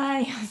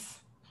 Yes.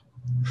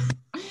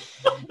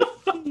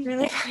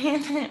 Really,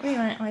 we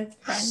went with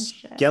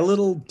friendship.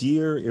 Skeletal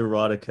deer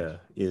erotica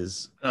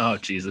is Oh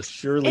Jesus. It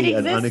surely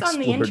an exists on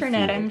unexplored the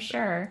internet, field. I'm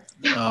sure.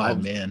 Oh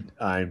man.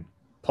 I'm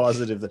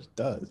positive that it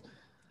does.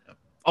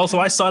 Also,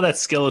 I saw that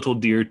skeletal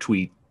deer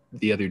tweet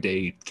the other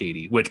day,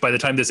 Katie, which by the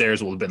time this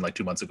airs will have been like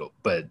 2 months ago.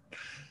 But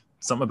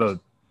something about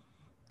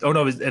it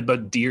was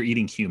about deer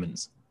eating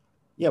humans.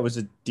 Yeah, it was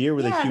a deer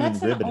with a Yeah, human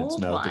that's an rib in its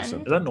old mouth or one. Is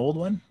something. that an old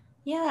one?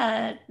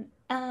 Yeah.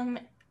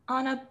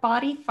 On a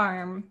body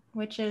farm,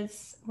 which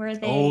is where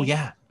they Oh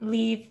yeah.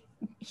 leave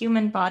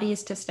human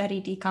bodies to study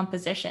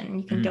decomposition.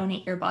 You can Mhm.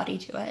 donate your body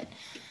to it.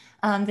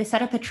 They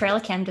set up a trail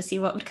cam to see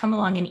what would come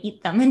along and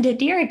eat them, and a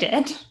deer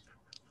did.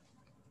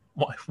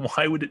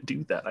 Why would it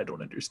do that? I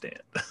don't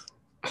understand.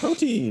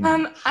 Protein.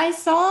 I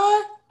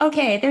saw,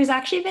 okay, there's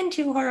actually been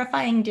 2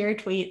 horrifying deer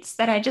tweets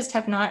that I just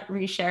have not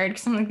reshared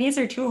because I'm like, these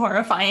are too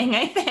horrifying,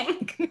 I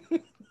think.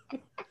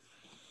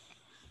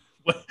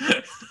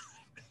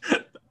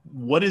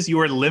 What is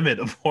your limit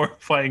of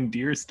horrifying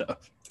deer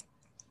stuff?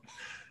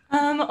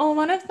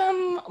 One of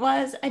them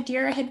was a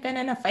deer had been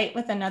in a fight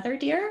with another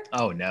deer,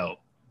 Oh no.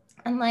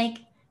 and like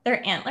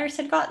their antlers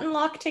had gotten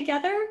locked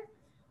together.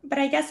 But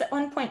I guess at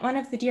one point, one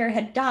of the deer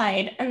had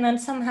died, and then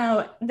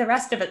somehow the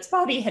rest of its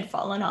body had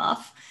fallen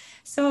off.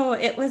 So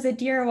it was a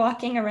deer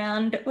walking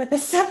around with a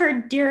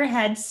severed deer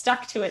head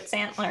stuck to its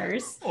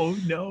antlers. Oh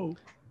no.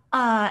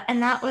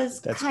 And that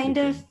was That's kind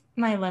pretty of good.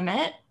 my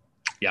limit.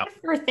 Yeah.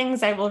 For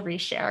things I will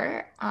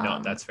reshare.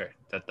 No, that's fair.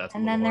 That's.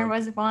 And then there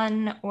was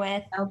one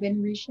with Now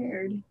been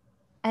reshared.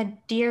 a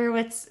deer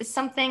with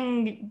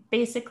something.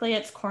 Basically,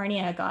 its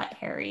cornea got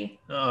hairy.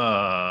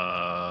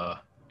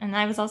 And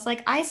I was also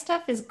like, eye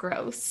stuff is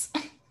gross.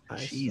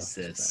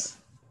 Jesus.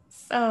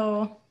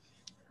 So.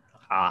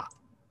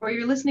 For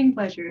your listening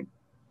pleasure.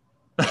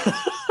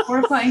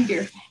 Horrifying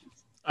deer.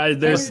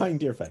 There's Horrifying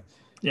deer fact.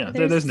 Yeah,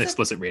 there's an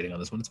explicit rating on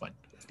this one. It's fine.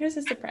 There's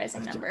a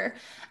surprising number.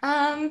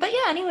 But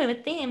yeah, anyway,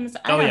 with themes,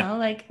 I don't know,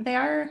 like they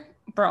are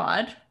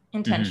broad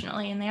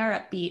intentionally and they are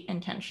upbeat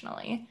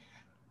intentionally.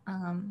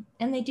 And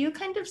they do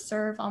kind of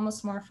serve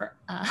almost more for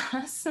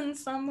us in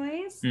some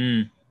ways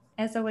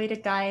as a way to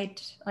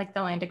guide like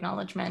the land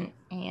acknowledgement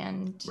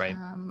and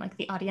like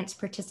the audience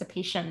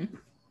participation.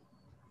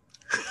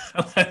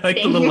 I like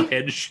the little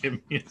head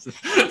shimmies.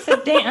 It's a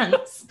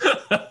dance.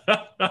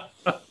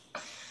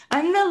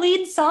 I'm the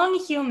lead song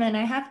human.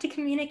 I have to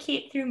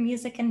communicate through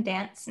music and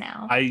dance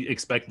now. I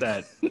expect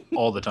that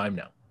all the time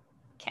now.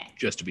 Okay.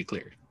 Just to be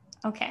clear.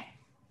 Okay.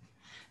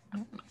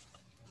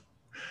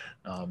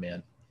 Oh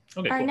man.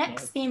 Okay. Our cool.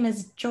 next theme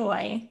is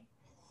joy.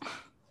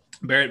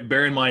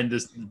 Bear in mind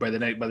this by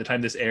the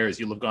time this airs,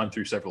 you'll have gone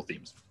through several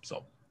themes.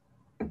 So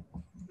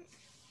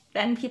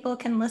then people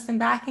can listen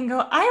back and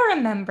go, I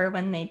remember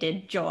when they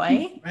did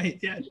joy. Right.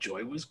 Yeah,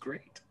 joy was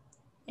great.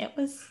 It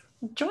was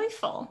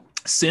joyful.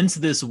 Since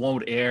this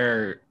won't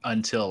air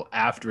until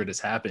after it has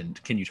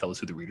happened, can you tell us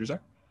who the readers are?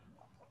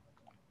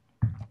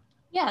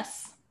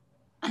 Yes,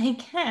 I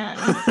can.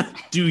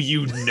 Do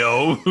you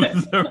know who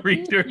the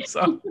readers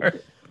are?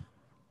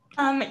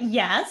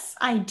 Yes,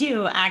 I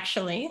do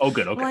actually. Oh,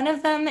 good. Okay. One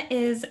of them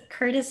is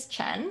Curtis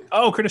Chen.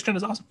 Oh, Curtis Chen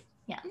is awesome.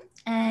 Yeah,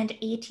 and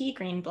A.T.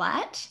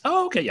 Greenblatt.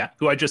 Oh, okay, yeah.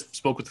 Who I just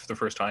spoke with for the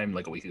first time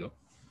like a week ago.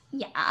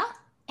 Yeah,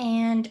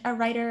 and a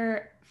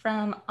writer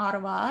from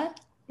Ottawa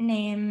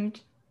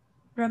named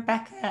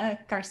Rebecca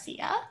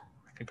Garcia.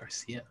 Rebecca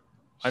Garcia.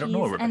 I don't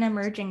know. She's an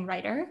emerging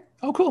writer.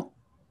 Oh, cool.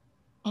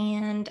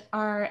 And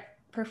our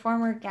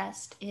performer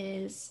guest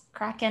is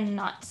Kraken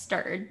Not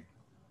Stirred.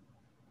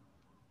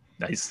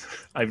 Nice.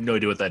 I have no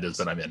idea what that is,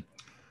 but I'm in.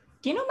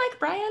 Do you know Mike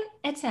Bryan?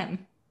 It's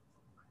him.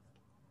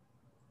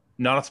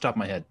 Not off the top of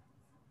my head.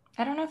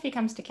 I don't know if he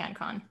comes to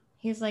CanCon.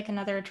 He's like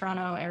another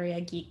Toronto area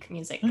geek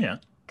music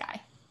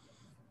guy.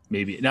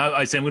 Maybe. Now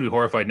I say I'm going to be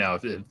horrified now.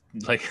 If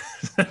like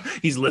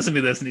he's listening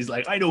to this and he's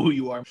like, I know who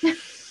you are.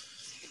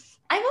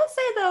 I will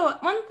say though,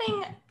 one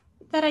thing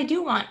that I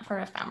do want for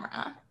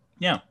Ephemera.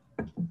 Yeah.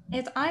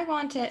 Is I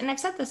want it, and I've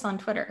said this on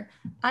Twitter,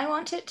 I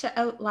want it to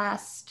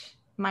outlast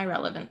my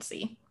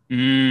relevancy.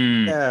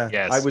 Yeah.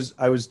 Yes.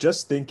 I was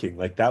just thinking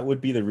like that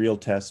would be the real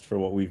test for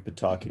what we've been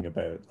talking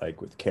about,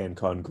 like with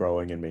CanCon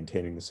growing and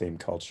maintaining the same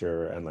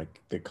culture and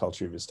like the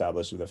culture you've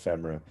established with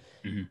Ephemera.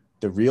 Mm-hmm.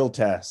 The real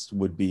test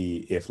would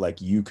be if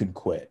like you can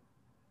quit.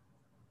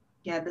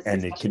 Yeah.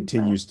 And it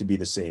continues to be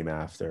the same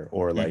after,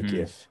 or like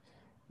if,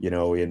 you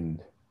know,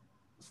 in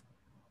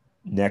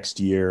next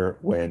year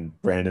when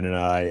Brandon and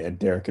I and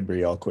Derek and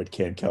Brie all quit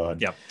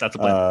CanCon. Yeah, that's a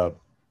plan.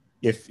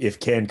 If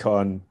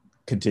CanCon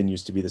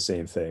continues to be the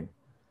same thing.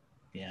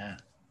 Yeah.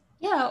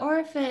 Yeah, or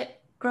if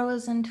it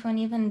grows into an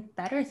even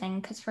better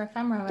thing, because for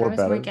Ephemera, what I was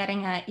more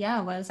getting at,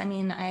 was, I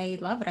mean, I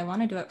love it. I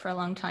want to do it for a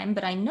long time,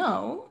 but I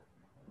know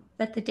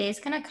that the day's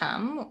going to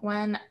come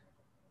when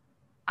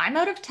I'm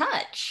out of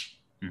touch,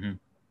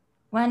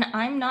 when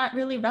I'm not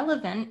really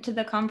relevant to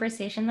the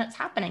conversation that's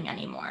happening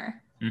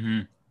anymore.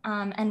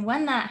 And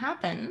when that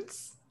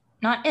happens,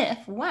 not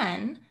if,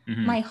 when,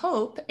 my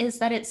hope is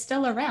that it's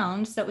still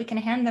around so that we can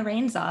hand the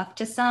reins off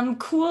to some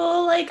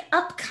cool, like,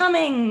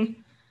 upcoming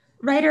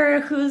writer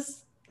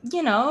who's,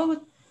 you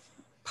know,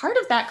 part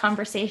of that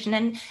conversation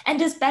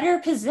and is better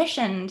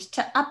positioned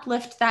to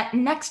uplift that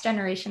next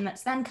generation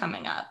that's then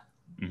coming up.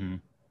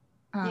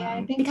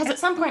 I think because at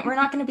some point we're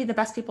not going to be the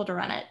best people to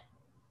run it.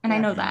 And I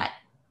know that.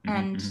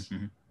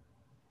 And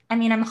I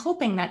mean, I'm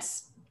hoping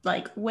that's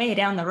like way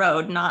down the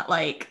road, not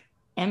like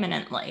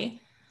imminently.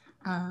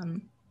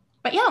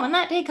 But yeah, when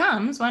that day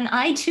comes, when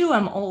I too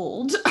am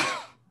old,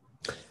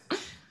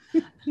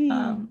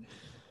 I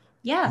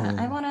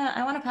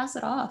want to pass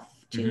it off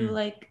to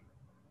like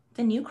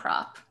the new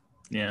crop.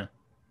 Yeah.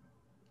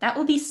 That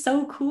will be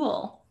so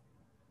cool.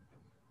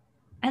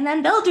 And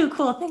then they'll do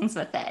cool things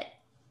with it.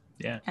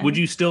 Yeah. Would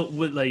you still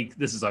like,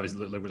 this is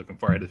obviously like we're looking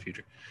far ahead of the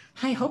future.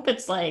 I hope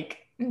it's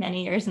like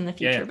many years in the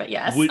future, but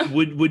yes.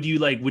 Would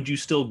you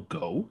still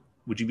go?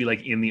 Would you be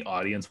like in the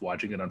audience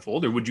watching it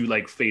unfold, or would you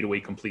like fade away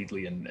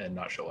completely and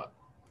not show up?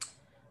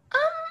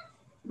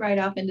 Right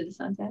off into the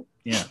sunset.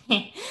 Yeah.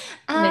 And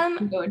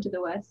then go into the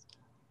west.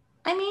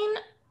 I mean,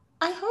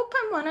 I hope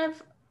I'm one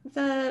of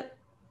the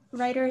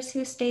writers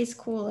who stays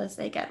cool as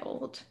they get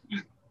old.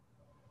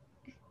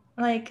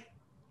 Like,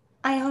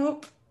 I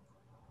hope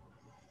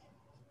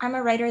I'm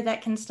a writer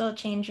that can still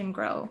change and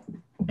grow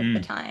with the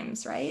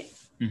times, right?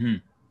 Mm-hmm.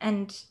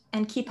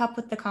 And keep up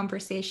with the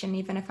conversation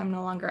even if I'm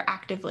no longer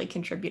actively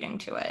contributing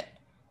to it.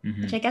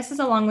 Mm-hmm. Which I guess is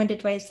a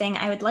long-winded way of saying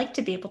I would like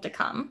to be able to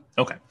come.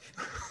 Okay.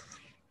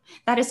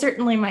 That is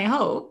certainly my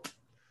hope.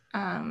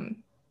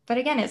 But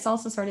again, it's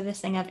also sort of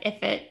this thing of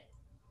if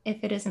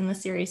it is in the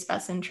series'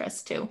 best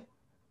interest too.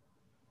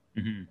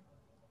 Mm-hmm.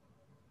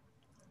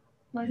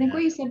 Well, I think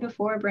what you said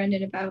before,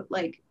 Brendan, about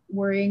like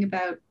worrying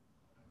about,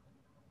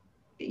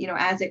 you know,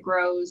 as it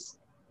grows,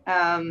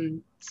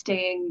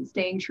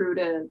 staying true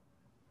to,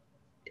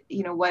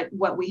 you know,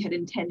 what we had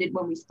intended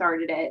when we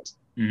started it.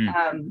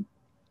 Mm-hmm.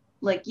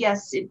 Like,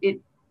 yes,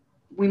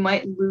 we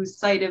might lose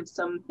sight of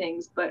some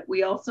things, but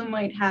we also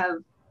might have,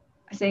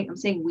 I'm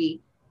saying we,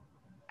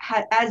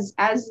 as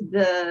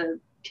the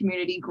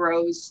community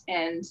grows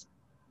and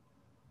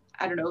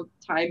I don't know,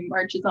 time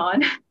marches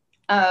on,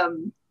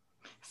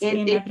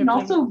 it can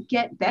also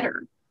get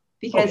better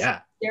because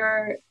there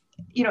are,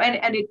 you know,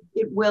 and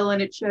it will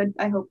and it should,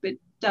 I hope it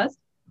does.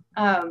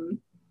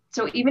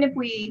 So even if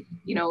we,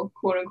 you know,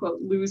 quote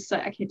unquote, lose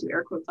sight, I can't do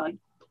air quotes on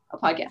a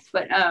podcast,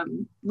 but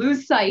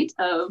lose sight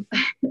of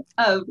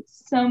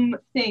some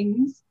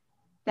things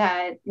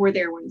that were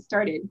there when it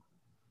started,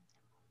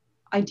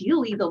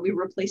 ideally they'll be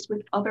replaced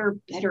with other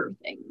better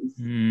things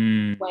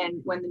when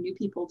the new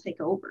people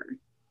take over.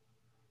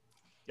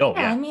 Oh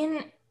yeah. I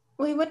mean,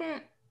 we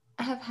wouldn't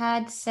have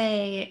had,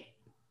 say,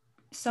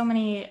 so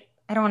many,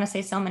 I don't want to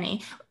say so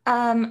many,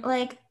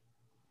 like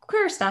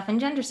queer stuff and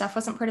gender stuff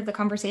wasn't part of the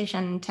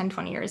conversation 10,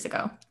 20 years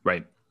ago.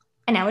 Right.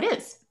 And now it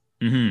is.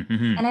 Mm-hmm,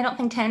 mm-hmm. And I don't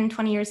think 10,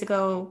 20 years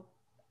ago,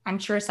 I'm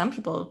sure some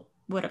people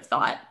would have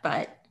thought,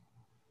 but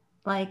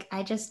like,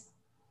 I just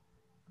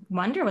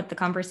wonder what the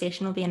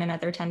conversation will be in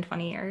another 10,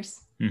 20 years.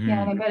 Mm-hmm.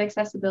 Yeah, and I bet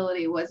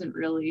accessibility wasn't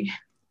really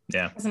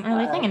a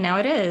thing, and now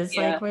it is.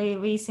 Yeah. Like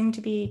we seem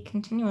to be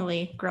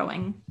continually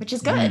growing, which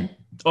is good.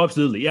 Oh,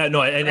 absolutely. Yeah,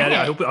 no, and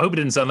I hope it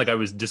didn't sound like I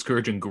was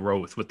discouraging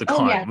growth with the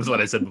con, with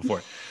what I said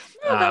before.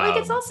 No, but like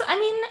it's also, I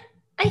mean,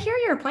 I hear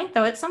your point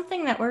though. It's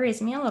something that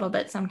worries me a little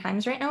bit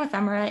sometimes. Right now,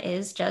 Ephemera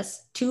is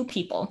just two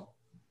people,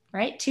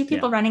 right? Two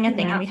people running a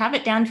thing, and we have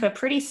it down to a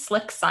pretty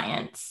slick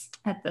science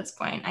at this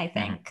point, I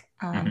think.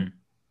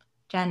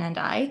 Jen and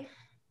I.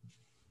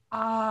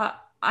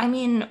 I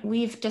mean,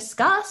 we've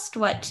discussed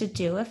what to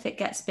do if it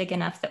gets big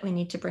enough that we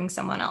need to bring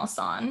someone else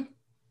on,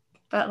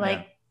 but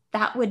like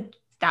that would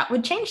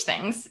change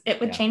things. It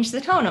would change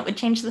the tone. It would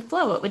change the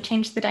flow. It would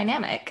change the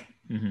dynamic.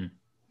 Mm-hmm.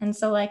 And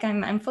so like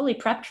I'm fully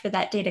prepped for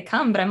that day to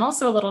come, but I'm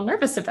also a little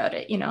nervous about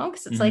it, you know,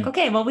 because it's like,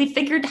 okay, well, we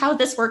figured how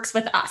this works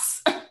with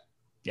us.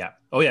 Yeah.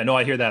 Oh yeah. No,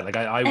 I hear that. Like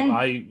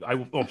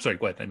oh, sorry.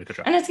 Go ahead. Let me cut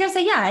you off. And I was gonna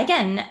say,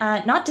 again,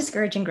 not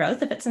discouraging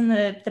growth if it's in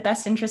the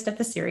best interest of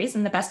the series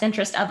and the best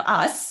interest of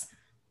us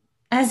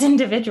as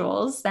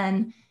individuals,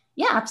 then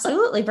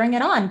absolutely bring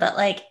it on. But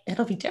like,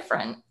 it'll be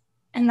different.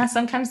 And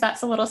sometimes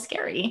that's a little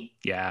scary.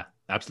 Yeah,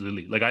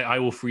 absolutely. Like I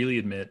will freely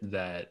admit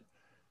that,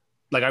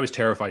 like I was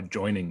terrified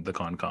joining the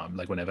ConCom,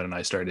 like when Evan and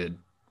I started,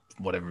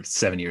 whatever,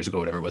 7 years ago,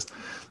 whatever it was.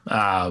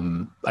 I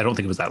don't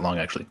think it was that long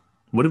actually.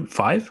 Would it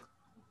 5?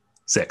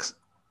 6?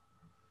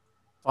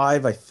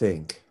 5, I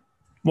think.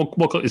 Well,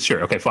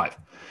 sure. Okay, 5.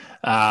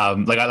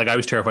 Like I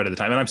was terrified at the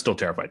time, and I'm still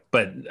terrified.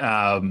 But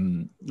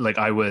like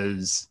I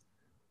was,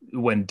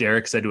 when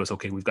Derek said to us,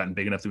 "Okay, we've gotten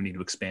big enough that we need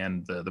to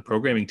expand the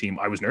programming team,"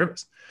 I was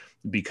nervous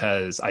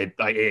because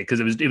because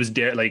it was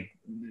Derek. Like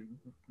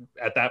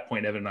at that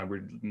point, Evan and I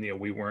were,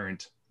 we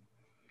weren't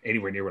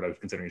anywhere near what I was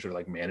considering sort of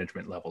like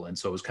management level, and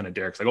so it was kind of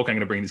Derek's like, "Okay, I'm going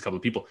to bring these couple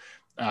of people,"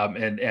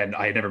 and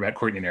I had never met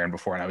Courtney and Aaron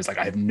before, and I was like,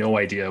 I have no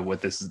idea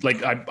what this is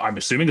like. I'm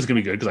assuming it's going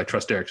to be good because I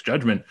trust Derek's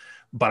judgment,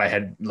 but I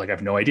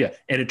have no idea,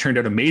 and it turned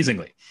out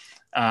amazingly.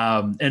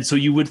 And so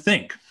you would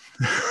think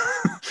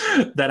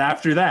that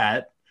after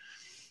that,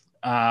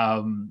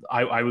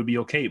 I would be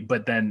okay.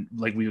 But then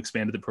like we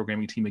expanded the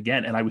programming team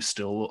again, and I was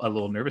still a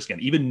little nervous again,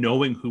 even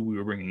knowing who we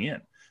were bringing in.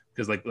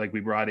 Because like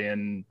we brought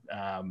in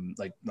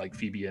like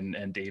Phoebe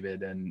and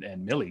David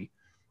and Millie,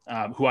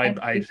 who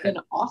I've been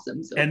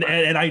awesome. So and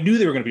I knew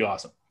they were going to be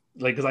awesome,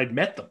 like because I'd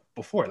met them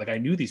before. Like I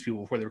knew these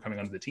people before they were coming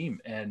onto the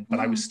team, but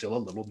I was still a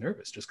little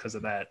nervous just because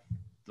of that.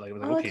 Like,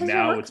 okay,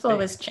 now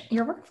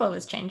your workflow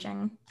is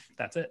changing.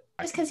 That's it.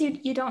 Just because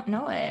you don't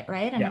know it,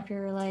 right? And if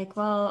you're like,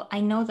 well,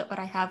 I know that what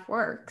I have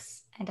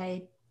works, and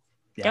I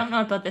don't know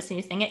about this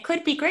new thing. It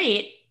could be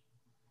great.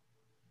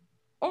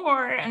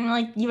 And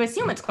like you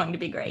assume it's going to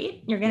be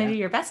great. You're going to do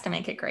your best to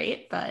make it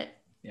great, but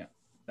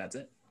that's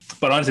it.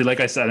 But honestly, like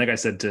I think I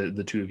said to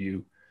the two of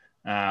you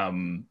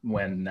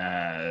when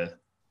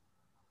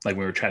like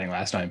we were chatting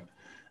last time,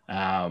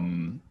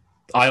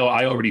 I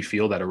already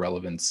feel that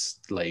irrelevance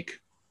like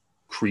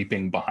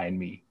creeping behind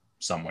me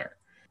somewhere,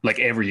 like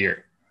every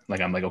year.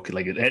 Like I'm like, okay,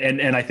 like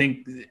and I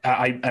think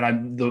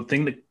I'm the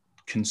thing that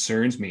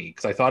concerns me,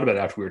 because I thought about it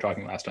after we were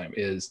talking last time,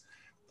 is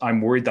I'm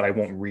worried that I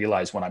won't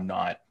realize when I'm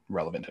not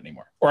relevant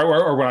anymore,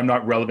 or when I'm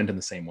not relevant in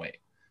the same way.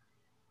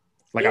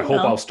 Like I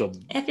hope I'll still,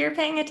 if you're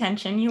paying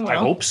attention, you will. I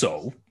hope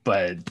so,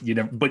 but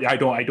but I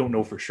don't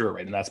know for sure,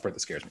 right? And that's the part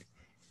that scares me,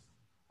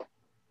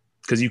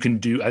 because you can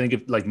do, I think,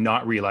 if like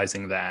not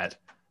realizing that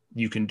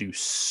you can do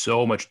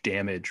so much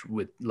damage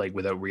with like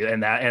without real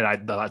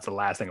that's the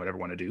last thing I would ever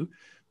want to do.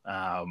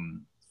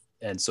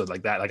 And so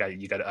like that, like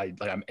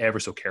I'm ever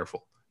so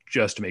careful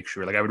just to make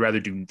sure. Like I would rather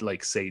do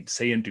like say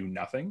and do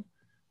nothing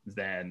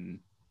than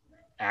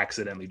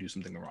accidentally do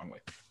something the wrong way.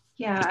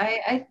 Yeah,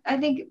 I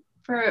think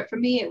for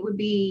me it would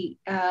be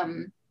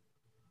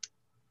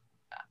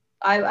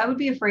I would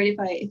be afraid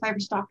if I ever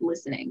stopped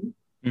listening.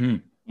 Mm-hmm.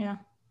 Yeah.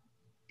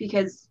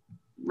 Because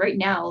right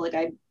now, like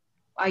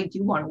I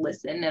do want to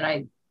listen, and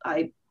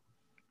I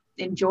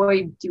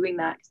enjoy doing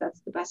that because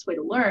that's the best way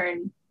to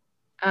learn.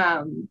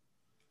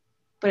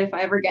 But if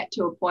I ever get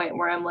to a point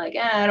where I'm like,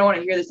 I don't want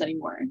to hear this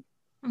anymore,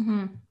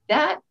 Mm-hmm.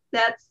 that's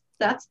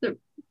the,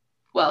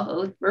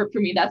 well, for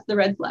me, that's the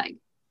red flag.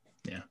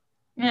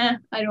 Yeah.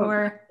 I don't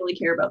really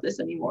care about this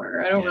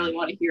anymore. I don't really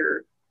want to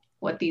hear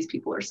what these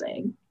people are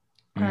saying.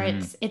 Or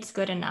it's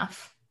good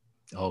enough.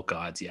 Oh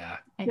God, yeah.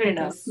 Good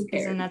enough.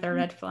 Is another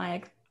red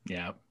flag.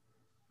 Yeah,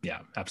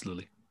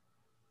 absolutely.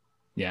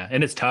 Yeah,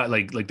 and it's tough.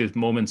 Like there's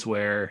moments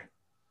where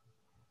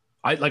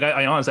I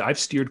honestly I've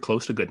steered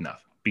close to good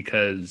enough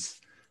because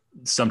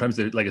sometimes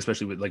there, like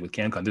especially with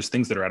CanCon, there's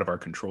things that are out of our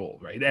control,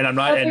 right? And I'm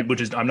not,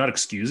 I'm not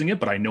excusing it,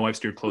 but I know I've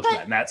steered close to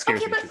that, and that scares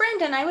me. Okay, but too.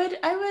 Brendan, I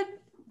would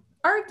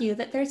argue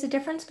that there's a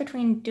difference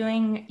between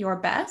doing your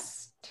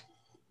best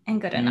and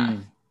good enough.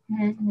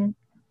 Mm-hmm.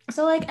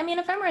 So like, I mean,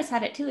 Ephemera's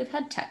had it too. We've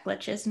had tech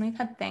glitches and we've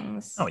had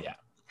things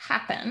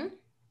happen,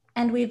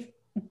 and we've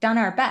done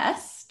our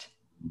best,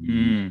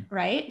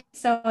 right?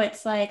 So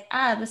it's like,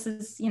 this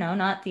is,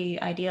 not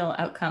the ideal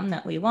outcome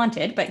that we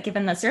wanted, but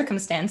given the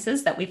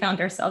circumstances that we found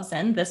ourselves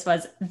in, this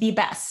was the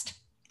best.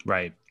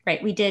 Right.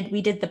 We did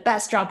the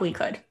best job we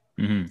could.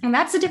 Mm-hmm. And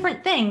that's a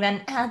different thing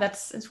than,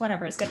 it's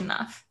whatever, it's good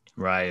enough.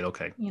 Right.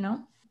 Okay. Yeah,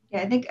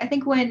 I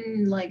think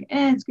when like,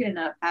 it's good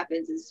enough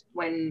happens is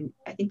when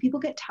I think people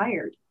get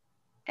tired.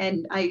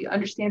 And I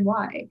understand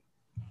why.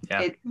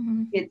 Yeah.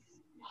 It's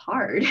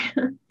hard.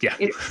 Yeah.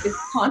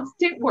 It's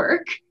constant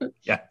work.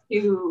 Yeah.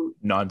 To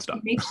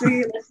nonstop. Make sure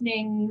you're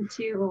listening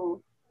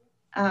to,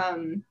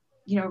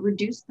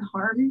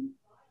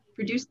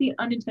 reduce the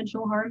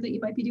unintentional harm that you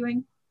might be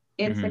doing.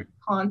 It's a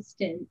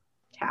constant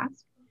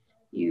task.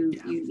 You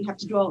have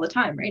to do all the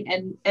time, right?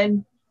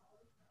 And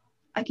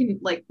I can,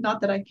 like, not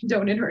that I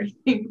condone it or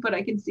anything, but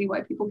I can see why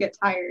people get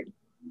tired.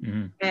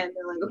 Mm-hmm. And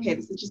they're like, okay,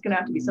 this is just gonna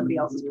have to be somebody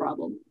else's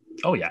problem.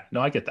 Oh yeah,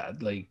 no, I get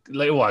that.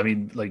 Well, I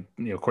mean,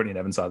 Courtney and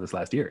Evan saw this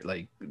last year.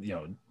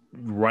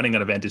 Running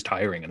an event is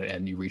tiring,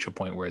 and you reach a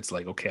point where it's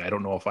like, okay, I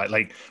don't know if I have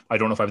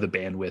the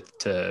bandwidth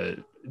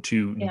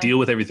to deal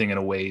with everything in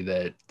a way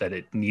that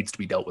it needs to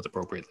be dealt with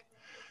appropriately,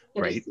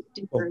 right?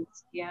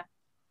 Yeah.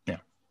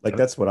 Like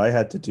that's what I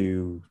had to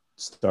do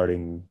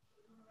starting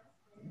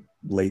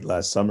late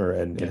last summer,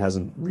 and it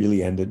hasn't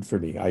really ended for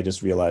me. I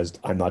just realized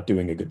I'm not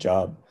doing a good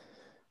job.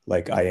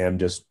 Like I am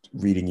just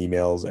reading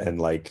emails and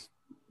like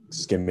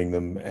skimming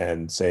them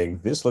and saying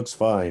this looks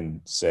fine,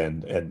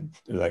 send, and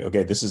like,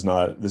 okay, this is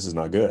not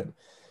good.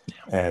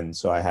 And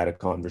so I had a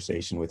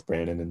conversation with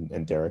Brandon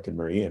and Derek and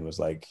Marie and was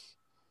like,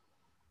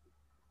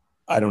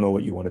 I don't know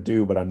what you want to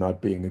do, but I'm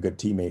not being a good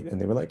teammate. And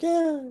they were like,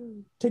 yeah,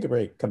 take a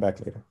break, come back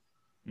later.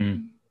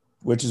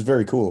 Which is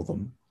very cool of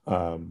them.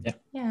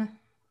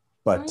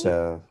 But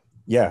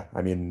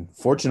I mean,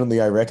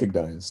 fortunately I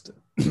recognized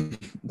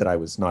that I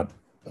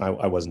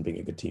wasn't being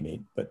a good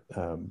teammate, but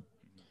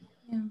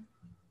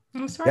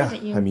I'm sorry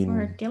that you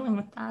were dealing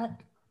with that.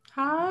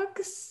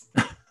 Hugs.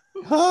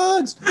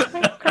 Hugs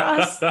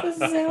across the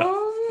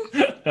Zoom.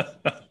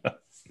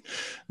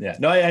 Yeah,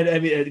 no, I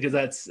mean, because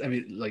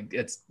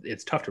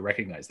it's tough to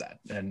recognize that,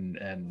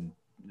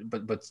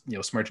 but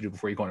smart to do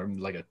before you go on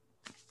like a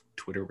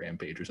Twitter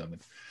rampage or something.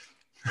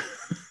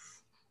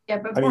 Yeah,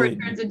 before it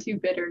turns into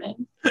bitterness.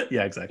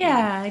 Yeah, exactly.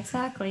 Yeah,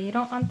 exactly. You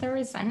don't want the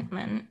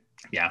resentment.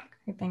 Yeah.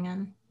 Creeping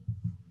in.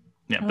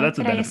 Yeah, but that's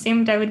I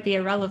assumed I would be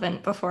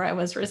irrelevant before I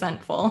was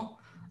resentful.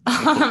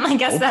 I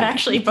guess that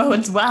actually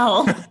bodes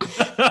well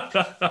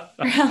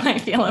for how I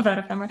feel about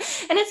Ephemera.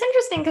 And it's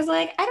interesting because,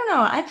 like, I don't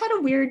know, I've had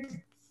a weird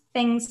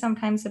thing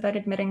sometimes about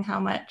admitting how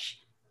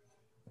much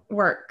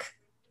work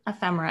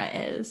Ephemera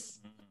is.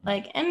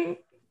 Like, in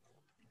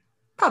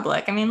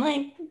public, I mean,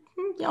 like,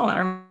 y'all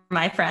are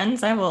my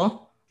friends. I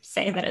will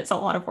say that it's a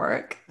lot of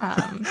work.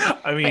 I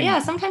mean, but yeah,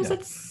 sometimes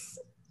it's,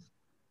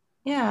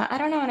 I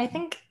don't know. And I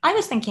think I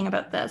was thinking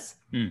about this.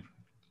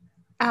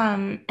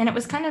 And it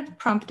was kind of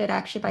prompted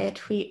actually by a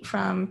tweet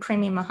from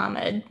Premi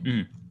Muhammad,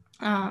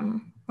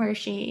 where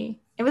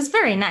it was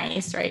very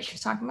nice, right? She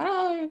was talking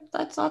about,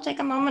 let's all take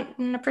a moment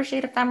and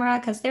appreciate Ephemera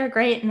because they're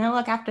great and they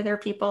look after their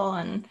people.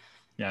 And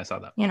yeah, I saw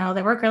that.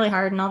 They work really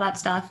hard and all that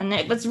stuff. And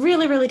it was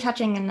really, really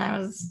touching. And I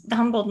was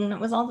humbled and it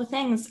was all the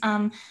things.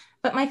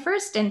 But my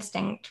first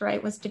instinct,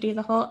 right, was to do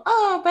the whole,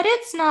 but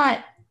it's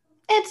not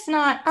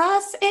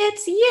us,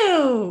 it's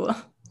you.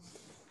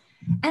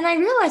 And I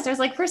realized I was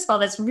like, first of all,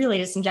 that's really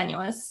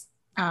disingenuous,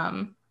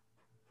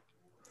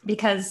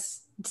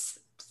 because it's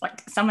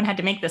like someone had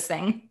to make this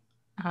thing,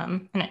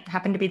 and it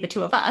happened to be the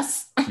two of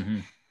us.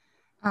 And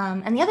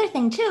the other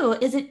thing too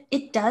is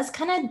it does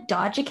kind of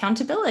dodge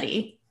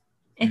accountability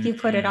if you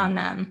put it on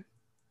them.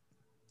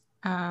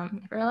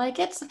 We're like,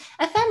 it's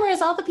ephemera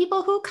is all the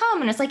people who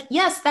come, and it's like,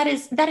 yes, that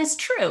is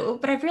true,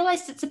 but I've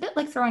realized it's a bit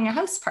like throwing a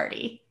house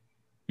party.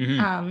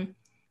 The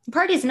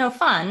party is no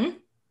fun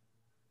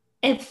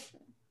if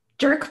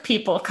jerk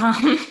people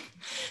come,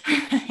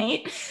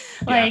 right?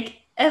 Like,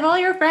 if all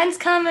your friends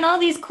come and all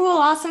these cool,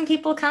 awesome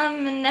people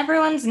come and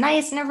everyone's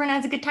nice and everyone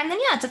has a good time, then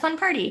yeah, it's a fun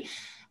party.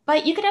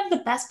 But you could have the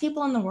best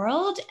people in the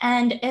world,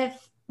 and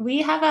if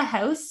we have a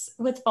house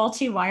with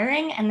faulty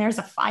wiring and there's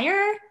a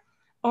fire,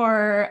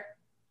 or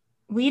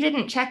we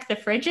didn't check the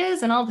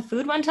fridges and all the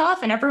food went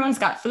off and everyone's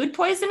got food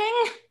poisoning,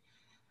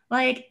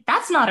 like,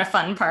 that's not a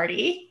fun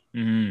party.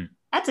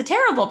 That's a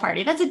terrible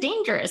party. That's a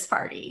dangerous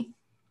party.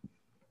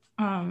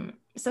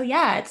 So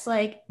yeah, it's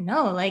like,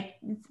 no, like,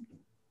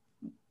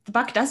 the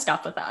buck does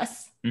stop with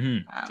us.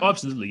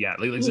 Absolutely, yeah.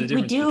 Like,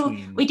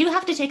 we do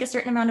have to take a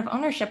certain amount of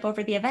ownership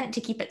over the event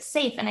to keep it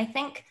safe. And I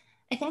think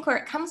where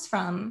it comes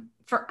from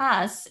for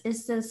us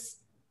is this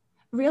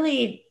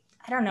really,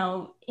 I don't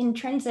know,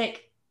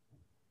 intrinsic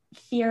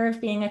fear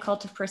of being a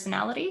cult of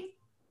personality.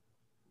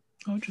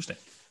 Oh, interesting.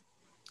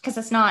 Because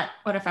that's not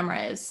what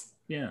ephemera is.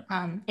 Yeah.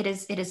 It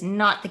is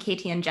not the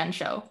Katie and Jen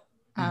show.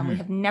 We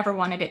have never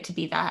wanted it to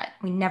be that.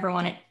 We never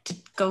want it to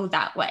go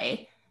that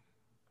way.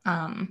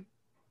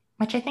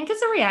 Which I think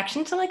is a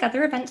reaction to like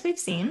other events we've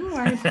seen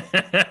where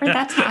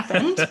that's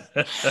happened.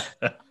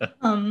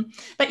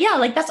 But yeah,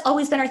 like, that's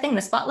always been our thing.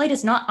 The spotlight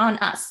is not on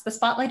us. The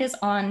spotlight is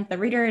on the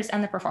readers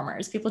and the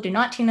performers. People do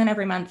not tune in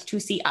every month to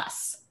see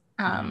us.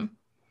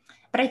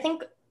 But I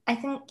think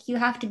you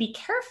have to be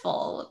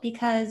careful,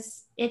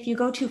 because if you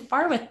go too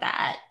far with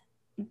that,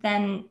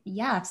 then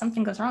yeah, if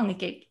something goes wrong,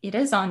 like, it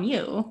is on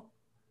you.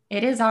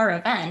 It is our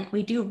event.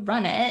 We do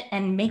run it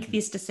and make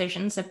these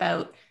decisions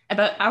about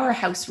our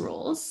house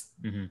rules.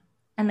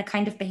 And the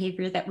kind of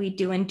behavior that we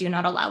do and do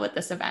not allow at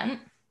this event.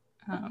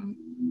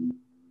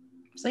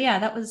 So yeah,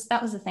 that was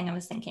the thing I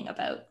was thinking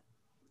about,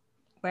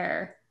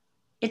 where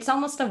it's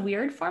almost a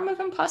weird form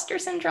of imposter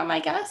syndrome, I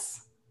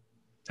guess.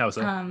 How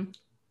so?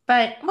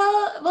 But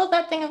well,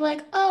 that thing of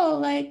like, oh,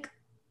 like,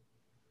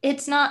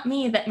 it's not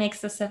me that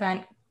makes this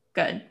event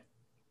good.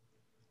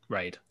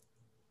 Right.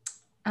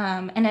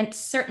 And it's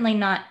certainly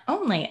not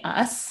only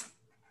us.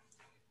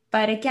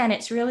 But again,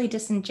 it's really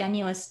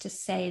disingenuous to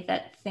say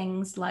that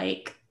things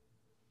like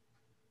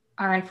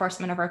our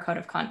enforcement of our code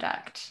of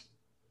conduct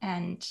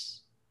and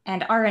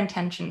our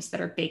intentions that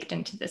are baked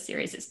into the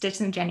series, it's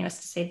disingenuous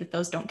to say that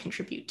those don't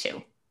contribute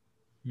to.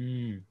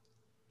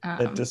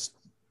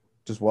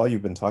 Just while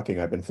you've been talking,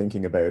 I've been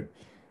thinking about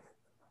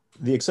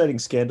the exciting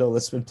scandal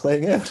that's been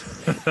playing out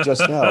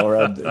just now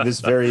around this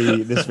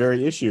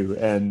very issue,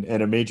 and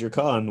a major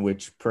con,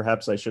 which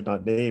perhaps I should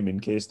not name in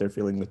case they're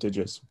feeling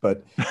litigious,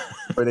 but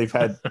where they've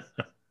had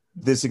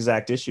this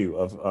exact issue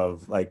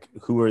of like,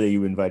 who are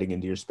you inviting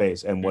into your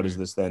space, and what does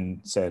this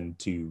then send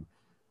to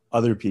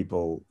other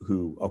people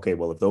who, okay,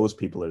 well, if those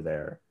people are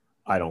there,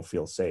 I don't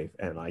feel safe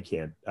and I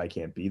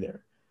can't be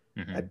there.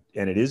 And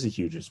it is a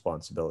huge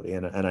responsibility,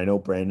 and I know,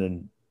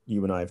 Brandon,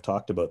 you and I have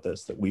talked about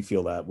this, that we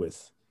feel that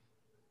with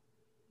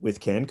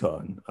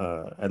CanCon,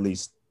 at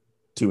least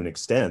to an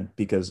extent,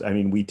 because I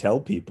mean, we tell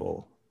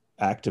people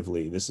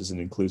actively, this is an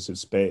inclusive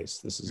space,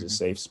 this is a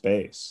safe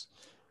space,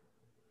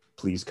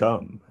 please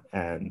come.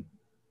 And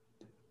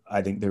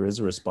I think there is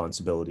a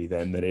responsibility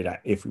then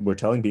that if we're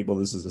telling people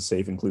this is a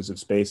safe, inclusive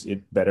space,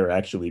 it better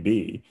actually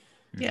be.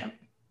 Yeah.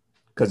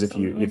 Because if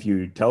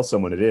you tell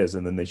someone it is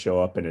and then they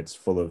show up and it's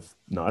full of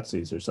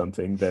Nazis or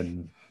something,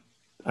 then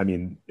I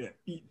mean,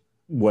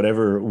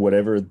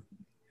 whatever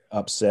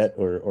upset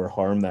or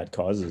harm that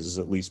causes is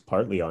at least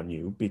partly on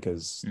you,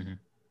 because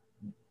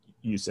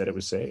you said it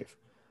was safe.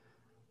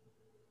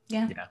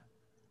 Yeah.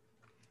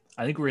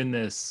 I think we're in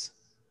this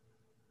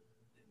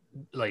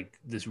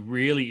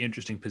really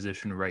interesting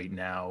position right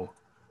now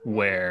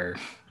where,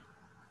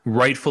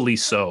 rightfully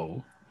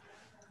so,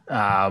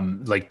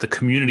 like, the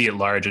community at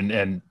large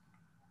and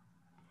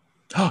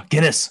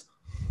Guinness.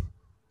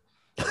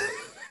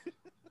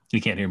 You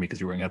can't hear me because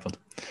you're wearing headphones.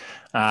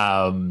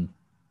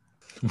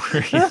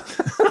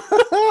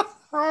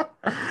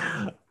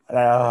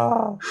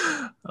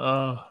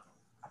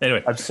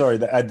 Anyway, I'm sorry.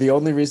 The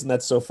only reason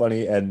that's so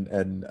funny,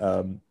 and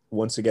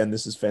once again,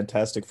 this is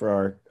fantastic for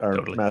our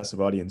Totally.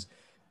 massive audience.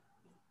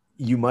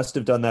 You must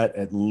have done that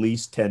at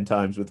least 10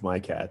 times with my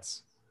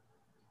cats.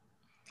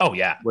 Oh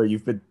yeah, where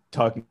you've been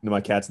talking to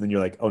my cats and then you're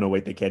like, oh no,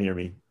 wait, they can't hear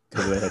me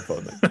because of the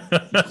headphone.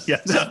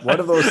 Yeah, one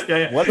of those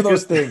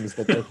things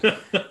that it's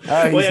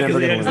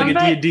like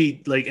a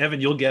D&D, like, Evan,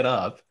 you'll get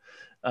up,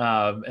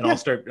 and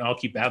I'll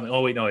keep babbling.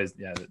 Oh wait, no,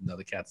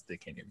 the cats, they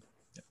can't hear me.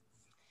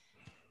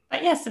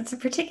 But yes, it's a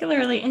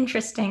particularly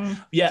interesting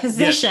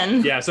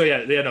position. Yeah. So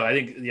no, I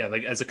think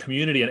like, as a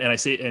community,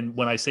 and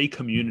when I say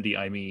community,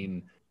 I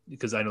mean,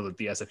 because I know that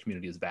the SF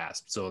community is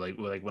vast. So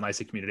like when I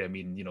say community, I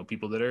mean,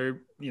 people that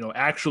are,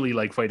 actually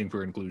like fighting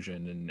for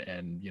inclusion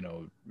and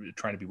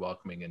trying to be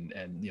welcoming and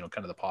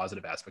kind of the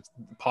positive aspects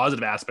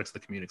of the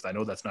community. Because I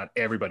know that's not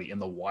everybody in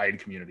the wide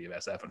community of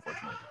SF,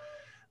 unfortunately.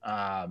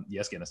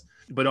 Yes, Guinness.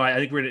 But no, I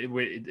think we're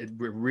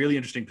a really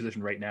interesting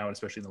position right now, and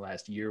especially in the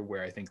last year,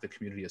 where I think the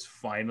community has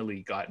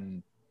finally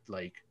gotten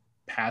like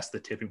past the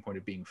tipping point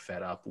of being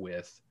fed up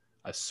with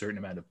a certain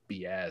amount of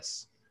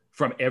BS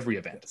from every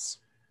event.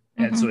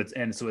 And so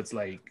it's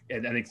like,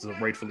 and I think so,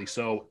 rightfully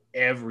so,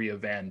 every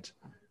event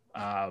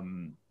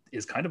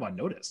is kind of on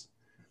notice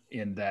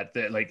in that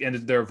like, and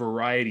there are a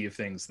variety of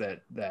things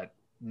that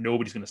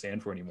nobody's going to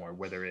stand for anymore,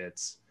 whether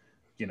it's,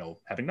 you know,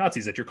 having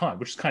Nazis at your con,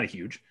 which is kind of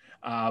huge,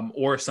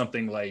 or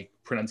something like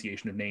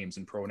pronunciation of names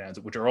and pronouns,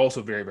 which are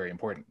also very, very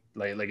important.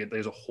 Like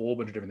there's a whole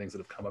bunch of different things that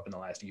have come up in the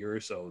last year or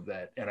so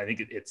that, and I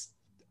think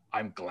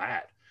I'm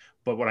glad.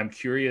 But what I'm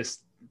curious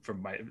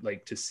from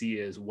to see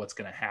is what's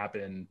going to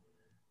happen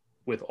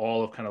with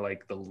all of kind of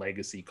like the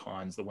legacy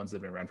cons, the ones that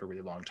have been around for a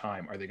really long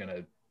time. Are they going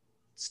to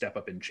step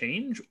up and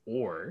change,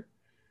 or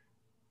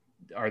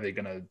are they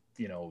going to,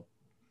 you know,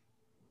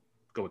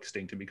 go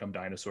extinct and become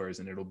dinosaurs,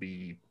 and it'll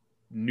be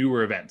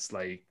newer events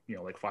like, you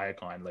know, like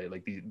FiaCon,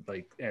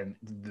 and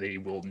they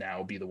will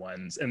now be the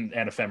ones, and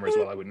Ephemera as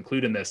well, I would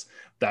include in this,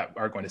 that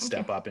are going to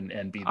step up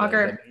and be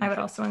Augur. I would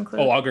also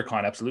include. Oh,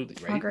 AugurCon, absolutely,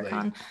 right?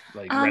 AugurCon.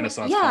 Like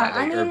Renaissance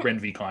Con, or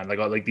BrenV-Con,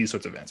 like these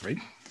sorts of events, right?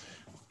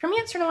 For me,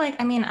 it's sort of like,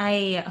 I mean,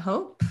 I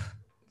hope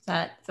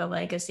that the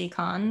legacy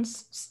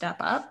cons step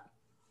up.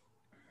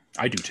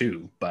 I do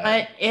too,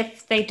 but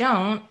if they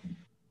don't,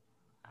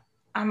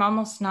 I'm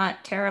almost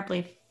not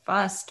terribly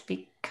fussed,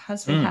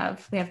 because we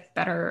have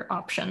better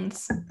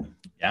options.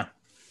 Yeah.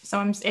 So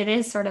it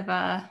is sort of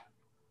a,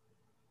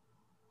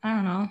 I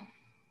don't know,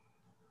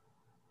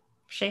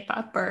 shape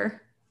up,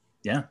 or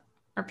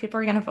people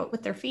are going to vote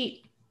with their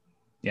feet.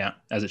 Yeah,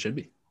 as it should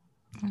be.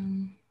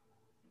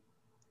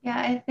 Yeah,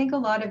 I think a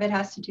lot of it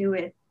has to do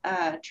with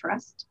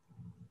trust,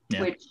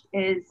 which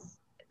is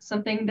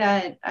something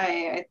that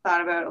I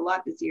thought about a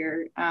lot this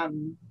year,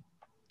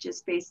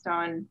 just based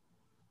on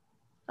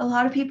a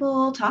lot of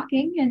people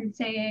talking and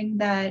saying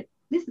that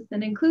this is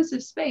an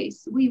inclusive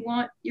space. We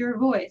want your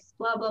voice,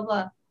 blah, blah,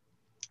 blah.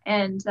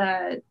 And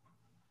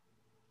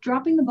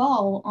dropping the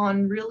ball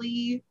on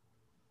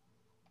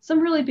some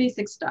really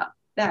basic stuff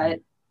that,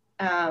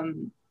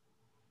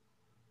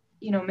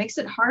 makes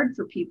it hard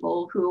for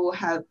people who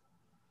have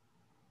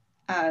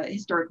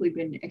historically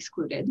been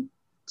excluded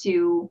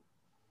to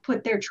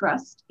put their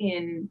trust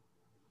in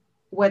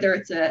whether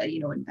it's a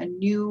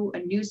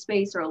new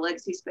space or a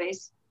legacy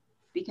space,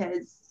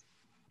 because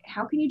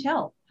how can you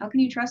tell? How can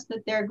you trust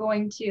that they're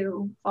going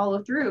to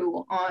follow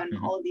through on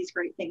all of these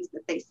great things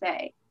that they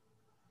say?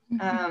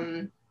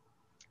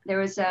 There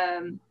was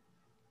a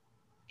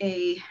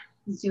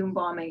Zoom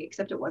bombing,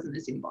 except it wasn't a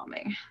Zoom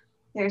bombing.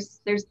 There's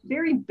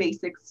very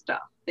basic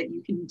stuff that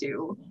you can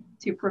do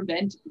to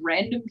prevent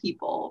random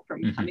people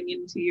from coming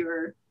into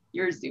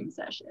your Zoom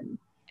session.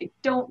 I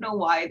don't know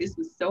why this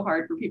was so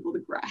hard for people to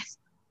grasp,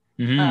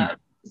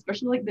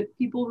 especially like the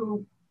people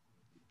who,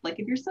 like,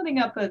 if you're setting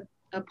up a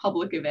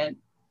public event,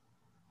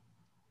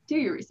 do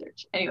your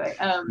research. Anyway.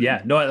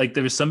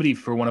 There was somebody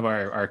for one of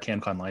our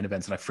CanCon line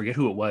events, and I forget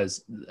who it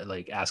was,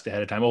 like asked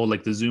ahead of time, oh,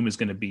 like the Zoom is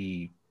going to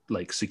be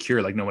like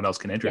secure, like no one else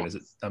can enter it. Is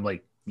it? I'm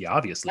like, yeah,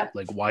 obviously. Yep.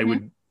 Like, why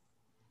would?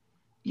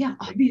 Yeah,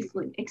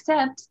 obviously.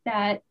 Except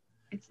that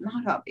it's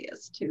not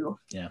obvious to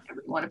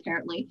everyone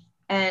apparently.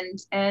 And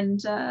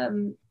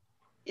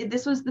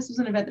this was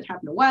an event that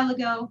happened a while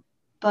ago,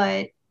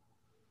 but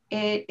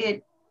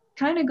it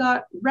kind of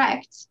got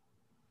wrecked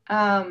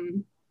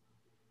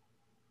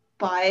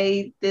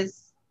by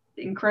this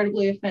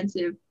incredibly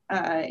offensive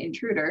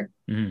intruder.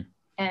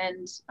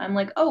 And I'm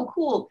like, oh,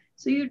 cool.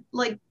 So you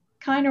like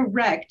kind of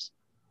wrecked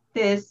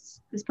this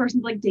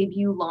person's like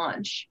debut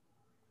launch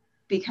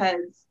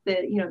because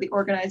the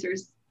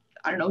organizers,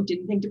 I don't know,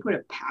 didn't think to put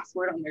a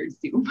password on their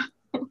Zoom.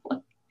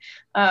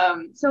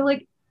 So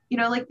like,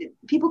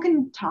 people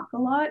can talk a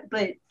lot,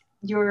 but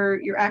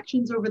your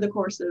actions over the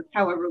course of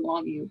however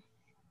long you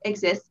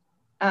exist,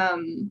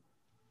 it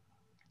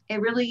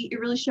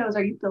really shows.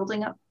 Are you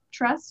building up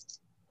trust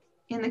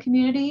in the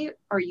community?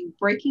 Are you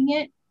breaking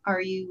it?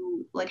 Are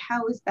you like,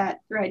 how is that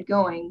thread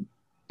going?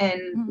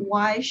 And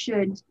why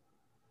should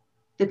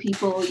the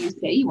people you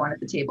say you want at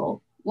the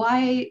table,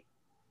 why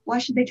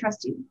should they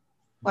trust you?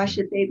 Why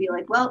should they be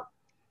like, well,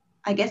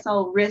 I guess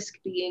I'll risk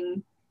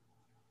being,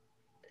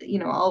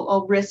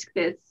 I'll risk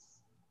this,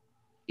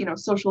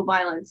 social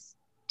violence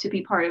to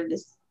be part of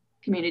this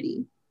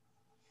community?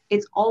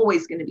 It's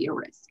always going to be a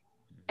risk.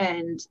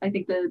 And I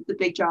think the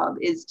big job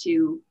is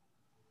to,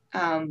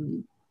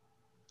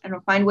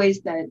 find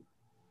ways that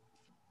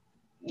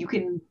you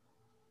can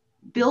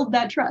build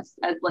that trust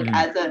as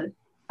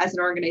an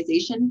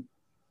organization,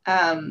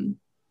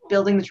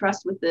 building the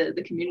trust with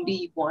the community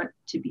you want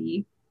to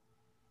be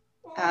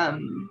a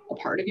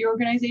part of your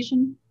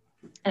organization.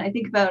 And I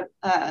think about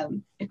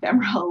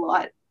Ephemera a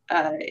lot,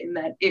 in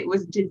that it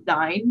was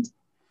designed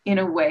in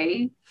a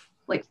way,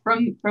 like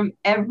from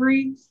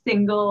every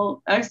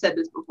single, I've said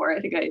this before,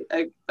 I think I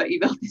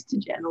emailed this to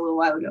Jen a little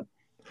while ago,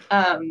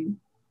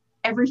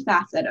 every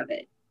facet of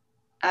it,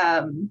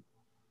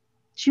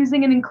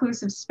 choosing an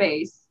inclusive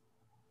space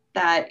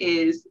that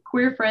is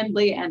queer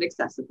friendly and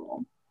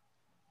accessible,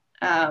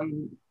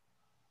 Every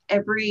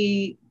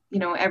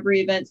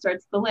event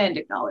starts the land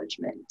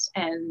acknowledgement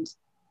and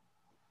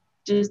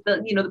just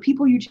the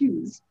people you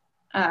choose.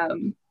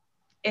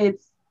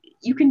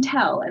 You can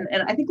tell, and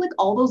I think like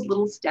all those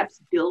little steps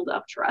build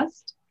up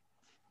trust.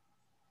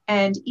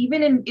 And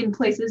even in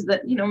places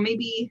that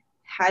maybe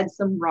had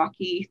some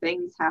rocky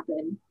things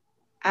happen,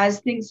 as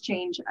things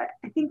change, I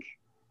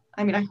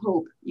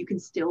hope you can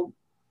still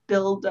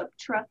build up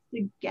trust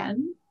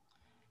again.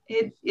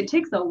 It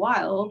takes a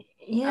while,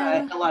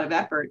 Yeah. a lot of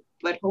effort,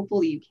 but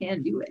hopefully you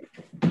can do it.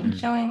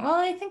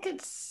 I think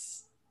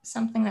it's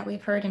something that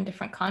we've heard in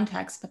different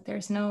contexts, but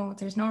there's no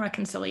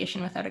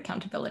reconciliation without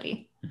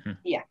accountability. Mm-hmm.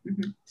 Yeah.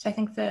 Mm-hmm. So I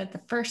think the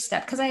first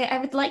step, because I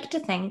would like to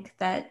think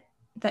that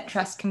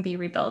trust can be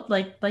rebuilt.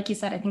 Like you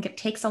said, I think it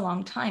takes a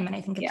long time, and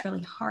I think it's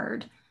really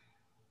hard.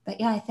 But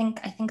yeah, I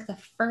think the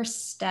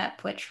first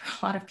step, which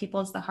for a lot of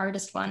people is the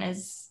hardest one,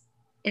 is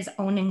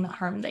owning the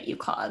harm that you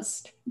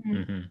caused.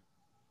 Mm-hmm.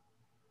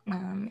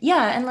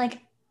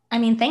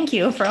 And thank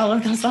you for all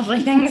of those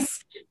lovely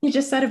things you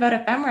just said about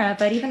ephemera.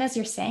 But even as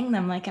you're saying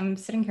them, like, I'm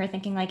sitting here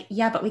thinking like,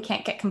 yeah, but we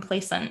can't get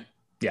complacent.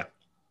 Yeah.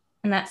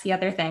 And that's the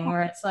other thing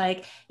where it's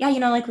like, yeah, we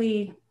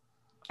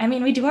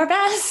do our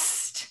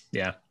best.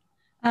 Yeah.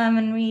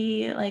 And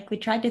we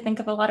tried to think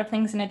of a lot of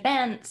things in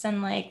advance.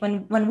 And like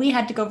when we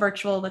had to go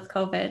virtual with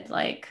COVID,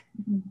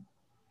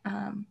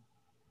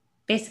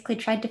 basically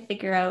tried to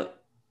figure out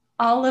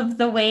all of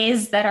the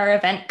ways that our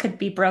event could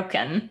be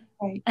broken.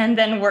 Right. And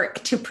then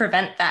work to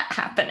prevent that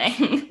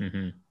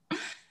happening.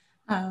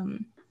 Mm-hmm.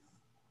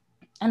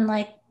 And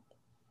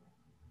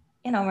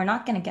we're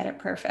not going to get it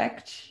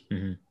perfect,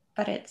 mm-hmm.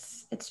 but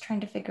it's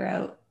trying to figure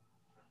out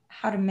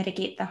how to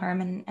mitigate the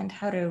harm and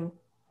how to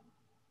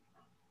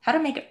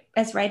make it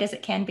as right as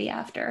it can be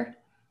after.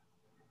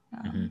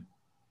 Mm-hmm.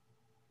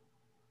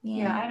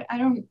 I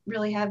don't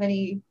really have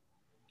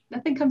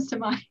nothing comes to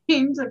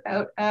mind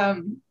about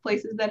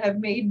places that have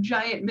made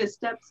giant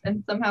missteps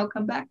and somehow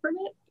come back from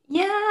it.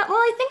 Yeah, well,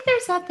 I think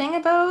there's that thing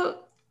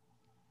about,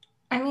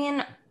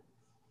 owning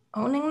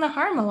the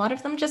harm. A lot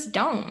of them just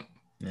don't.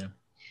 Yeah.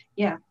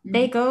 Yeah.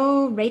 They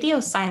go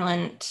radio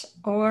silent,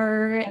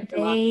 or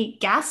they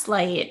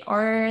gaslight,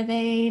 or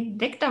they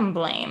victim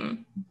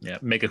blame. Yeah,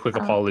 make a quick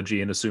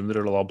apology and assume that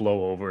it'll all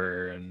blow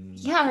over. And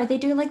yeah, or they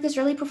do like this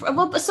really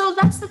so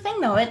that's the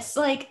thing though. It's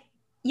like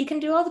you can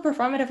do all the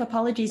performative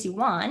apologies you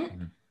want,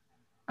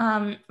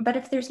 but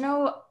if there's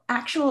no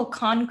actual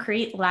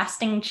concrete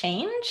lasting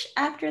change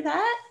after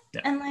that,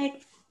 and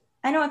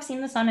I know I've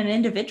seen this on an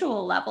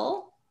individual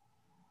level.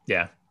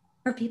 Yeah.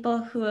 For people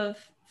who have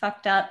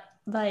fucked up,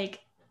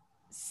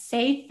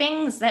 say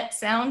things that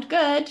sound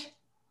good,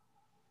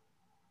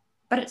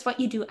 but it's what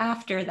you do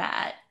after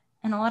that.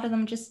 And a lot of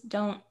them just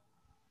don't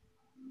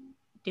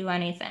do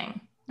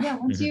anything. Yeah,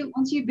 once you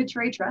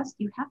betray trust,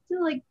 you have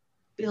to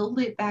build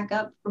it back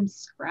up from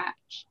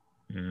scratch.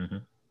 Mm-hmm.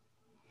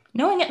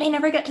 Knowing it may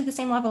never get to the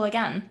same level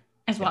again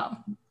as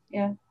well.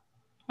 Yeah.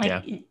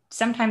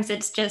 Sometimes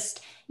it's just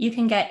you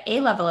can get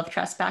a level of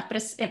trust back,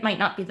 but it might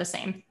not be the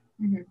same.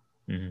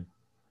 Mm-hmm. Mm-hmm.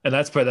 And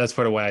that's part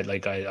of why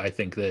I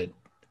think that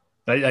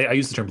I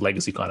use the term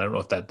legacy con. I don't know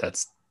if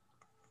that's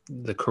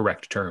the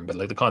correct term,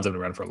 but the con's been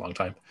around for a long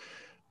time.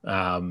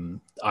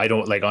 I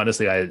don't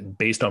honestly,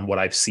 based on what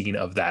I've seen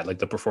of that,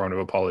 the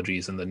performative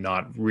apologies and the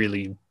not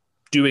really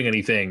doing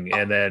anything,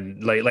 and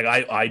then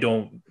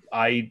I'm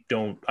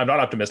not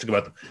optimistic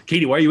about them.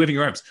 Katie, why are you waving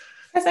your arms?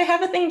 Because I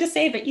have a thing to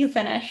say, but you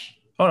finish.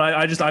 Oh, no,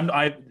 it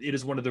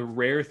is one of the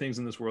rare things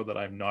in this world that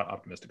I'm not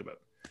optimistic about.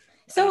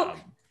 So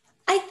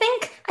I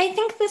think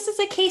this is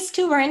a case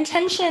too where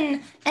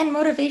intention and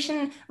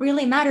motivation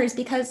really matters,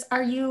 because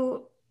are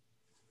you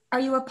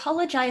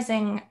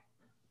apologizing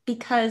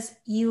because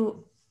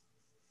you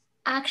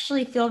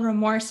actually feel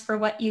remorse for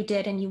what you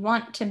did and you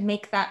want to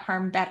make that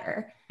harm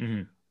better,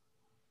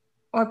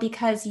 or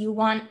because you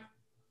want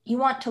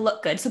to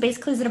look good? So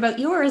basically, is it about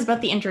you or is it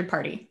about the injured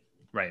party?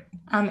 Right.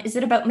 Is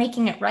it about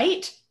making it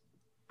right,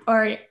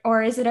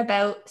 or is it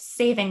about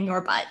saving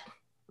your butt?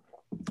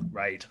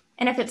 Right.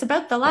 And if it's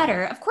about the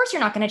latter, of course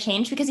you're not going to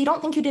change because you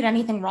don't think you did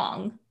anything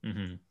wrong.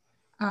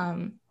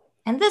 And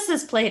this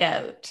is played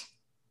out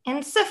in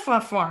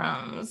SIFWA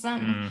forums,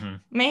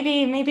 and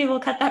maybe we'll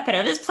cut that bit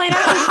out. It's played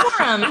out in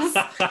forums.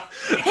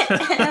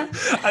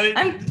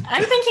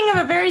 I'm thinking of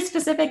a very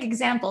specific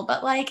example,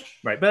 but right,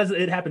 but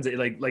it happens.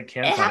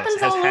 CanCon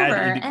has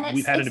had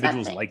we've had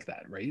individuals like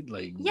that, right?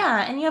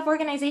 Yeah, and you have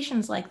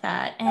organizations like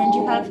that, and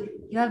you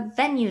have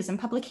venues and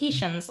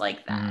publications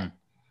like that,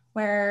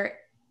 where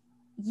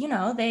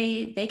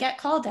they get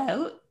called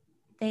out.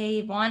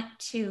 They want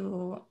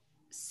to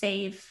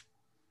save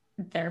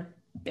their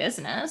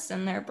business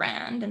and their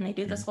brand, and they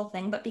do this whole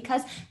thing, but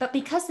because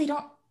they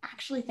don't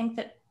actually think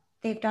that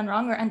they've done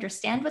wrong or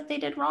understand what they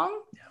did wrong,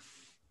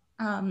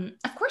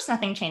 of course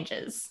nothing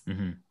changes.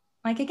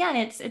 Again,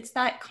 it's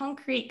that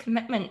concrete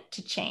commitment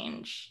to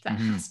change that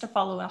has to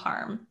follow a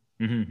harm.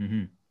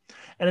 And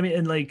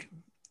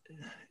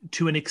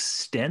to an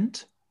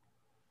extent,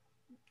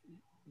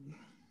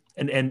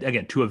 and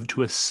again,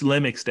 to a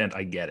slim extent,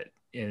 I get it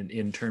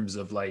in terms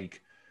of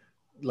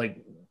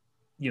like,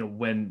 you know,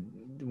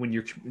 when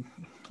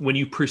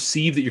you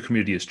perceive that your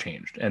community has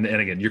changed, and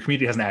again, your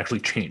community hasn't actually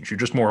changed, you're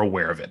just more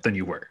aware of it than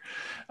you were,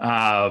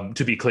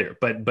 to be clear,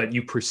 but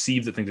you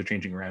perceive that things are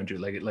changing around you,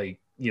 like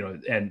you know,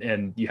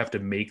 and you have to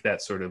make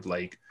that sort of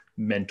like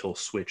mental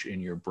switch in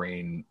your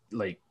brain,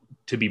 like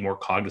to be more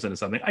cognizant of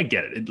something. I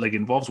get it. It like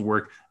involves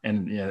work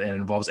and, you know, and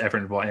involves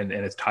effort and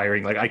it's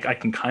tiring. Like I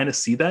can kind of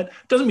see that.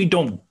 Doesn't mean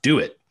don't do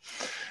it.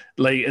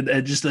 Like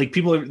just like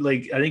people are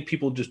like, I think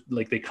people just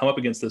like, they come up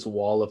against this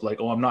wall of like,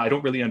 oh, I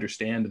don't really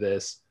understand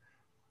this.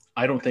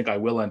 I don't think I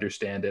will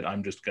understand it.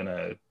 I'm just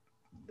gonna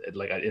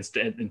like,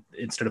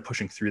 instead of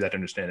pushing through that to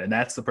understand. And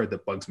that's the part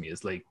that bugs me,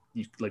 is like,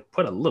 you like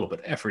put a little bit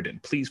of effort in,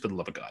 please, for the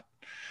love of God.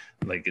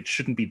 Like it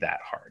shouldn't be that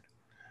hard.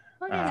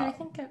 Well, yeah, I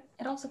think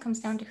it also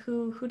comes down to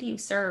who do you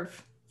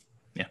serve?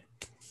 Yeah.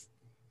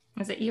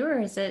 Is it you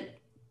or is it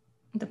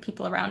the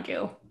people around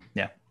you?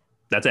 Yeah.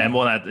 That's it. And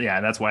well,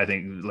 that's why I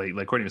think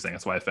like Courtney was saying,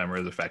 that's why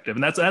ephemera is effective.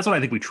 And that's what I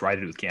think we try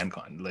to do with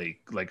CanCon.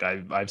 Like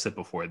I've said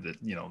before that,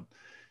 you know,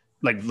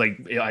 like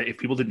if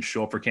people didn't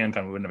show up for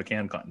CanCon, we wouldn't have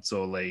a CanCon.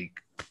 So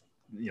like,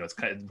 you know, it's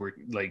kind of, we're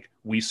like,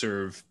 we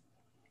serve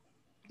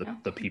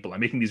the people.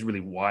 I'm making these really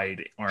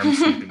wide arm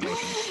sweeping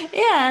motions.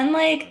 Yeah, and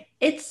like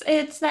it's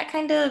that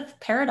kind of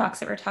paradox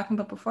that we were talking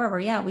about before,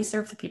 where we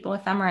serve the people.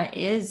 Ephemera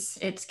is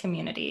its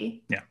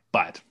community. Yeah,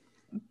 but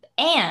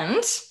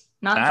and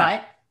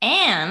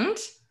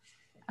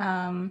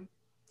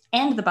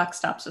the buck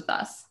stops with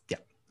us. Yeah,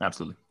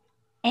 absolutely.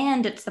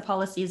 And it's the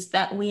policies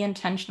that we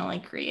intentionally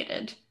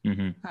created.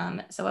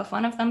 Mm-hmm. So if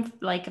one of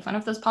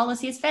those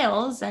policies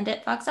fails and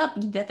it fucks up,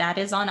 that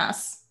is on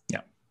us.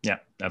 Yeah,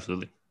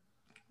 absolutely.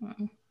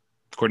 Mm-hmm.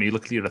 Courtney, you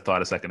looked at a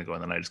thought a second ago,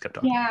 and then I just kept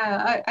talking.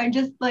 Yeah, I'm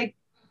just like,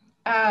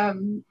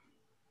 I'm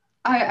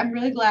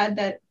really glad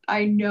that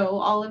I know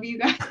all of you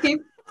guys. Hey,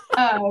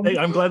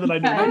 I'm glad that I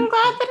know. I'm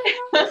glad that I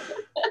know.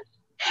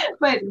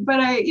 but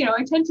I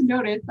tend to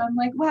notice. I'm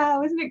like,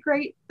 wow, isn't it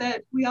great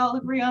that we all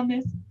agree on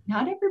this?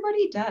 Not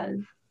everybody does.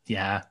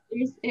 Yeah.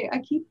 I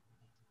keep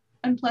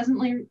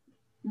unpleasantly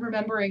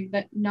remembering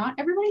that not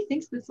everybody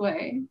thinks this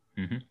way.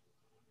 Mm-hmm.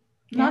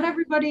 Not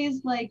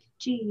everybody's like,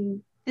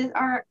 gee, this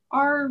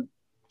our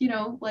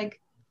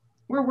like,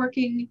 we're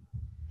working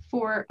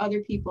for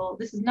other people.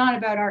 This is not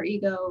about our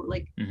ego.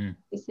 Like,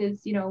 this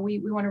is, we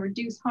want to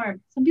reduce harm.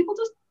 Some people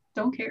just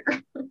don't care.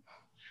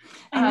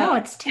 I know,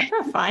 it's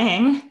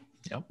terrifying.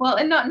 Yep. Well,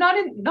 and not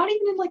even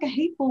in like a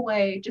hateful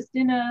way, just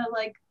in a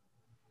like,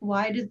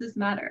 why does this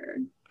matter?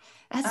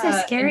 That's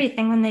the scary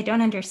thing, when they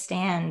don't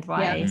understand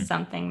why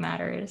something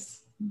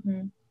matters,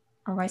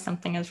 or why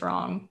something is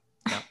wrong.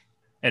 Yeah.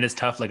 And it's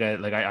tough. Like I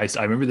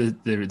remember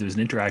there was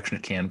an interaction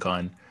at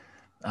CanCon.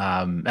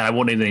 And I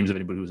won't name the names of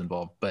anybody who was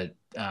involved, but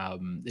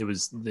it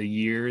was the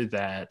year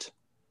that,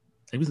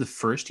 I think it was the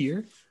first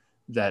year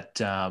that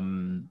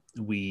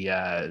we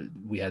had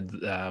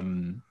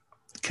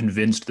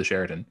convinced the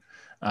Sheraton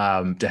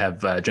to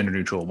have gender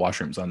neutral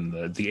washrooms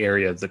on the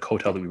area of the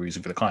hotel that we were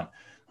using for the con.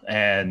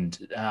 And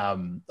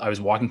I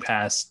was walking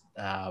past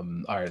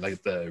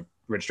the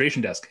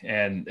registration desk,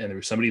 and there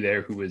was somebody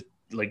there who was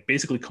like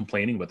basically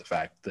complaining about the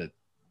fact that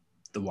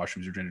the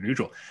washrooms are gender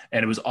neutral.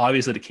 And it was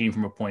obvious that it came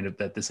from a point of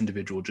that this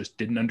individual just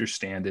didn't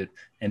understand it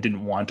and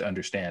didn't want to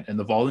understand. And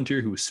the volunteer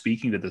who was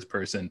speaking to this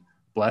person,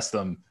 bless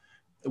them,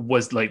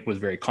 was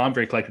very calm,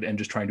 very collected, and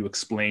just trying to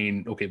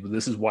explain, okay, but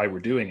this is why we're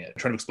doing it,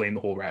 trying to explain the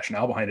whole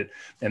rationale behind it.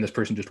 And this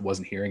person just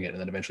wasn't hearing it, and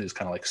then eventually just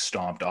kind of like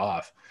stomped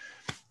off.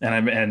 And I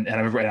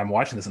remember, and I'm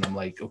watching this and I'm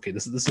like, okay,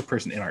 this is a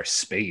person in our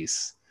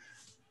space,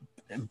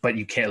 but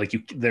you can't,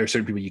 there are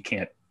certain people you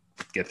can't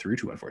get through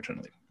to,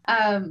 unfortunately.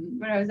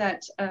 When I was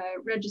at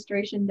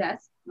registration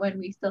desk, when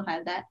we still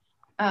had that,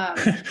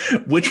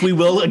 which we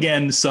will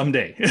again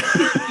someday,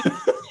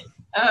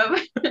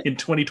 in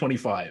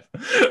 2025.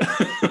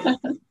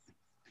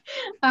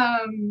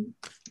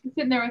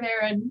 Sitting there with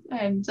Aaron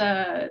and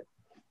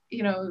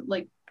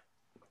like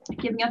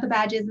giving out the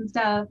badges and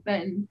stuff,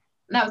 and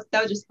that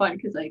was just fun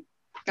because I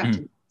got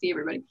to see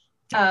everybody.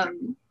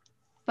 And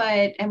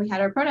we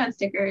had our pronoun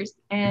stickers,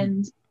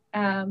 and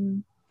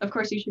of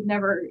course you should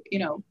never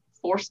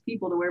force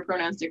people to wear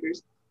pronoun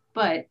stickers,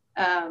 but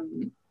I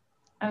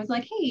was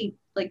like, hey,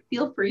 like,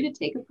 feel free to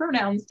take a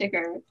pronoun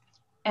sticker.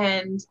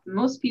 And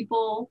most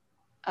people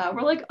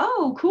were like,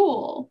 oh,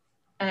 cool,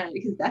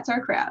 because that's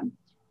our crowd.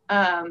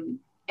 And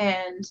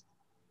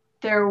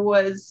there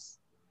was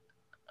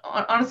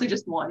honestly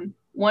just one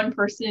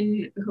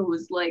person who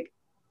was like,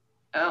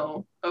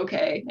 oh,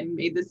 okay, and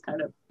made this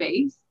kind of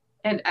face,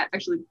 and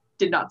actually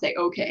did not say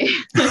okay.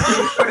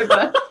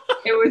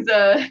 It was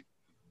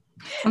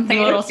something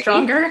a little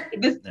stronger.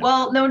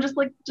 Well, no, just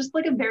like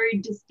a very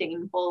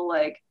disdainful,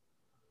 like,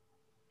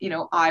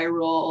 eye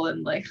roll,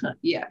 and like,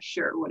 yeah,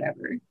 sure,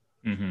 whatever.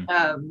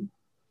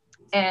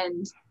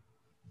 And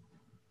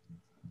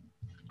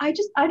I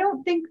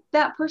don't think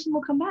that person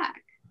will come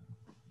back.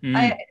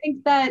 I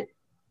think that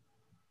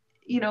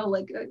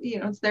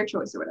it's their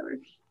choice or whatever,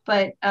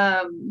 but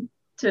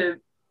to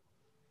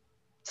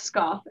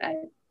scoff at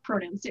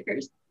pronoun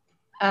stickers,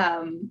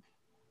 but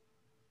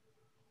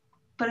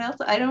but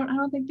also I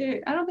don't think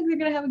they're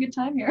gonna have a good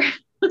time here.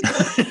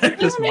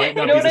 This might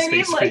not You know be the what I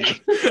mean? space for you.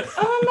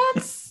 Oh,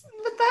 and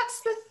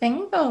that's the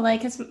thing though.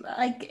 Like it's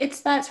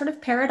that sort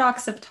of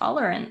paradox of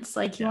tolerance.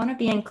 Like you Yeah. want to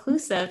be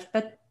inclusive,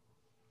 but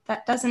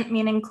that doesn't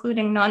mean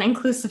including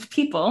non-inclusive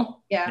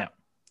people. Yeah.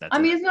 That's I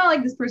mean, it. it's not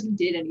like this person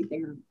did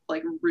anything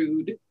like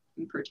rude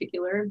in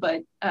particular,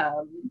 but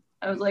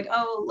I was like,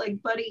 oh,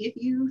 like, buddy, if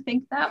you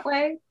think that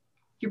way,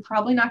 you're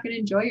probably not going to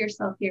enjoy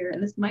yourself here,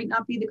 and this might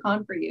not be the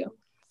con for you.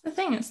 The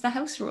thing, it's the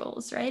house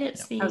rules, right?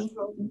 It's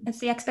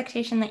the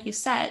expectation that you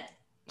set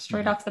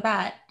straight off the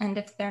bat, and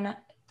if they're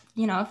not,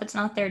 if it's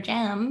not their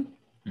jam,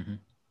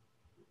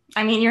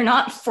 I mean, you're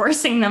not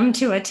forcing them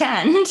to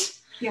attend.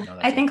 Yeah. No,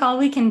 I think all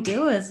we can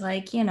do is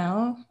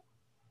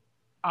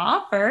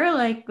offer,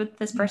 like with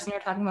this person you're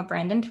talking about,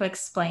 Brandon, to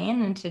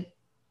explain and to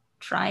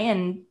try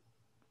and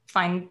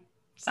find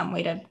some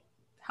way to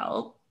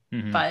help.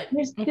 But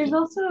there's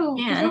also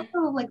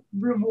like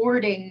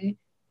rewarding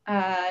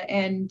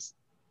and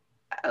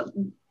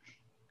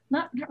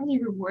not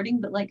really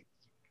rewarding, but like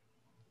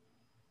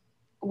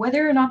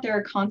whether or not there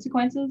are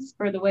consequences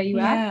for the way you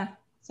act.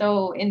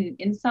 So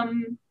in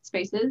some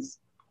spaces,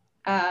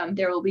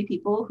 there will be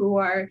people who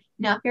are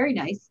not very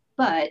nice,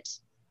 but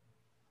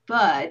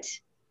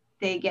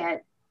they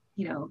get,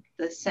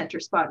 the center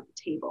spot at the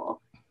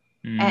table.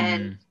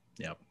 And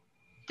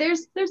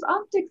there's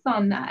optics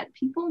on that.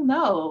 People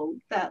know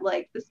that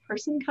like this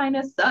person kind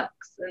of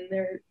sucks and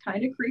they're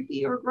kind of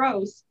creepy or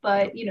gross,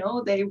 but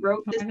they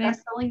wrote this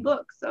best-selling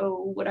book,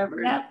 so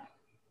whatever.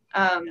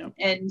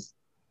 And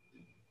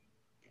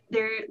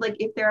there, like,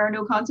 if there are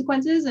no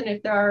consequences and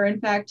if there are in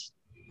fact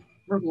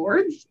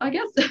rewards, I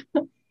guess,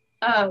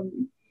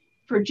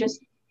 for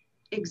just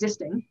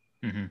existing,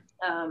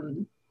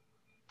 then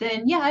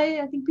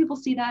I think people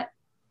see that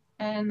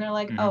and they're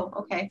like, oh,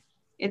 okay,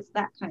 it's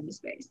that kind of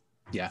space.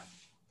 Yeah.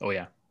 Oh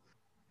yeah.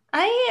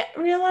 I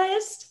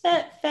realized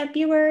that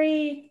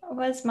February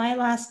was my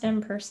last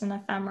in-person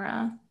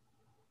ephemera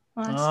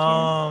last year.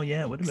 Oh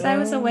yeah, what Because about? I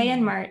was away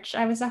in March.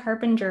 I was a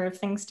harbinger of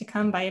things to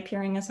come by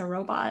appearing as a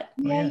robot.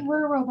 Yeah, you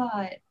were a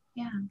robot.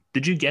 Yeah.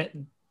 Did you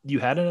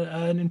had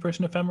an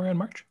in-person ephemera in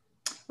March?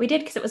 We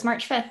did, because it was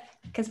March 5th,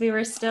 because we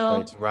were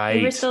still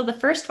the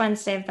first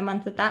Wednesday of the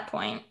month at that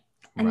point.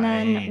 And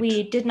then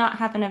we did not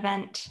have an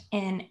event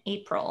in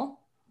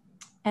April.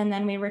 And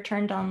then we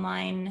returned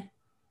online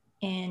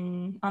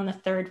on the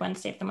third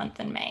Wednesday of the month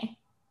in May,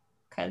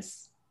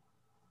 because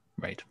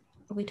we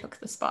took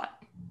the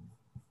spot.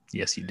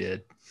 Yes, you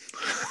did.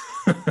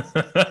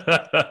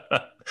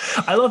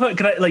 I love how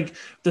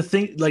the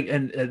thing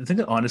the thing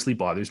that honestly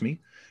bothers me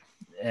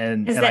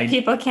is that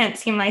people can't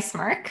see my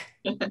smirk.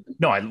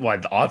 No,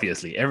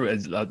 obviously how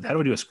do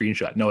I do a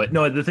screenshot?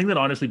 No, the thing that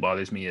honestly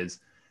bothers me is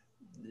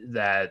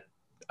that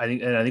I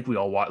think we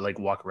all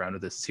walk around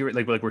with this here,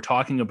 like we're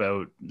talking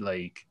about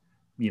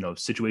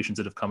situations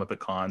that have come up at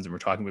cons, and we're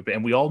talking about,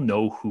 and we all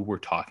know who we're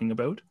talking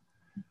about,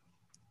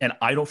 and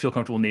I don't feel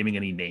comfortable naming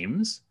any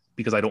names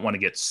because I don't want to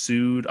get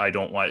sued. I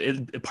don't want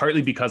it,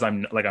 partly because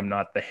I'm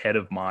not the head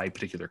of my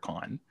particular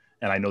con,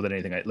 and I know that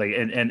anything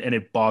and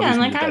it bothers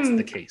me that that's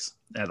the case.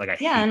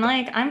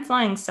 I'm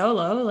flying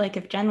solo. Like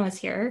if Jen was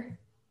here,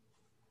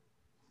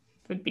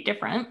 it would be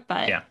different,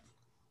 but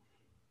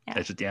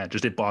it's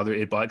just it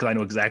bothers because I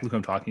know exactly who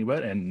I'm talking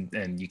about,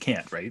 and you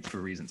can't, right, for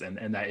reasons,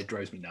 and that it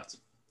drives me nuts.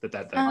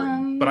 But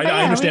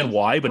I understand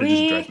why, but it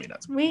just drives me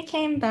nuts. We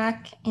came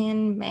back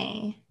in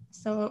May,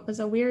 so it was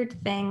a weird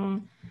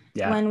thing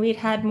when we'd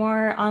had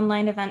more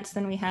online events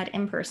than we had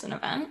in-person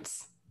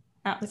events.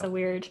 That was a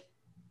weird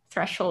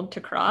threshold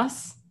to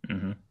cross.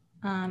 And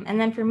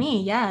then for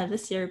me,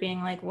 this year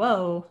being like,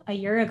 whoa, a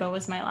year ago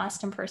was my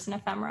last in-person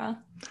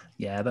ephemera.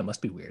 Yeah, that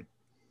must be weird.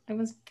 It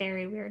was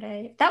very weird.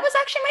 That was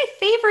actually my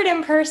favorite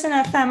in-person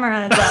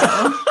ephemera,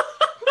 though.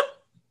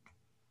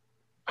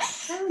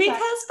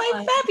 Because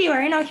by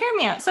February, no, hear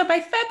me out. So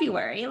by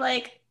February,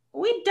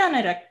 we'd done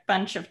it a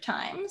bunch of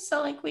times.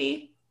 So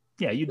we'd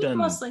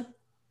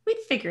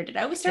figured it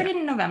out. We started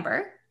in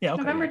November.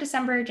 November,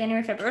 December,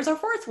 January, February. It was our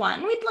fourth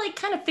one. We'd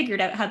kind of figured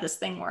out how this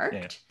thing worked.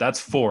 Yeah. That's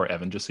 4,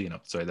 Evan, just so you know.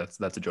 Sorry, that's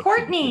a joke.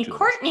 Courtney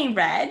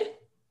read.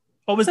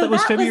 Oh, was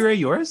February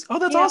yours? Oh,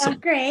 that's awesome.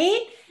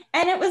 Great.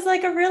 And it was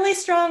a really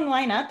strong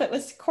lineup. It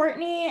was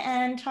Courtney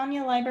and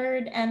Tanya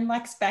Liebert and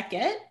Lex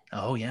Beckett.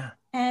 Oh yeah.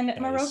 And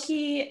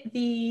Maroki,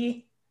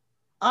 the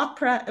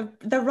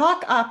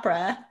rock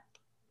opera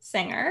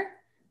singer.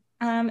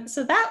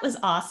 So that was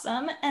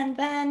awesome. And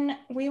then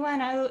we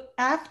went out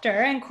after,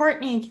 and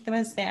Courtney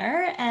was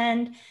there,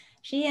 and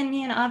she and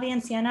me and Avi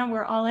and Sienna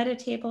were all at a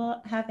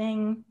table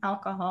having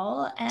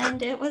alcohol,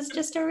 and it was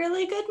just a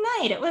really good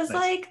night. It was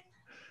like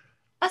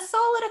a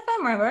solid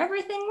ephemera where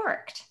everything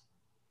worked.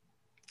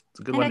 It's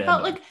a good and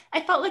one.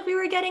 I felt like we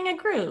were getting a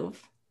groove.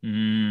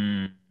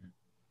 And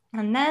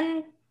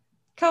then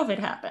COVID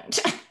happened.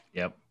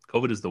 Yep.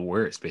 COVID is the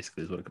worst,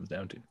 basically, is what it comes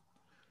down to.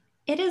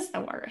 It is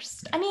the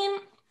worst. I mean,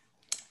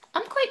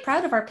 I'm quite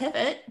proud of our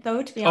pivot,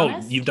 though, to be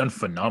honest. Oh, you've done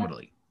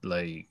phenomenally.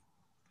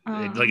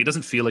 It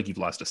doesn't feel like you've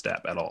lost a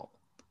step at all.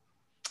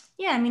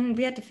 Yeah, I mean,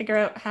 we had to figure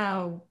out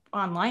how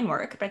online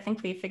work, but I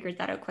think we figured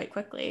that out quite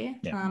quickly.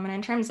 Yeah. And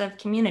in terms of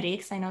community,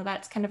 because I know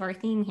that's kind of our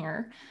theme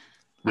here.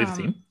 We have a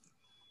theme?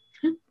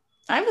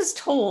 I was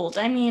told.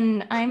 I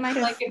mean, I might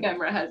have Like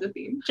Ephemera has a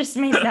theme. just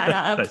made that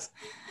up. Nice.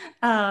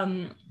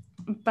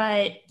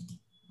 But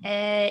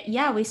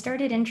yeah, we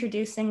started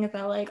introducing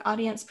the like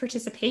audience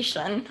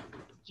participation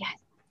Yes.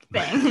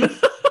 thing.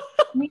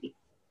 We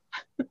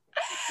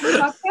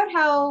talk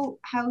about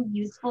how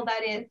useful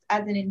that is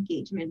as an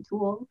engagement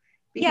tool.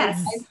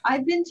 Because Yes.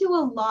 I've been to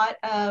a lot,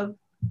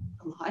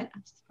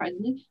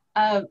 surprisingly,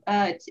 of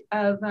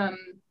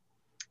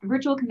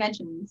virtual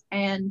conventions,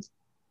 and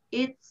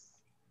it's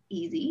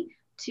easy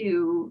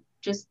to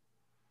just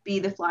be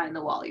the fly on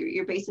the wall.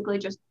 You're basically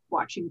just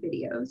watching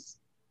videos,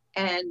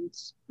 and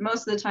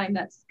most of the time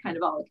that's kind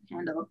of all it can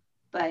handle.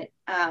 But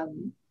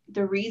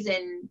the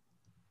reason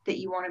that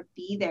you want to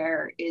be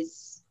there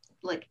is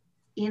like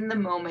in the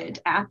moment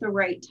at the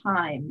right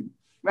time,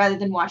 rather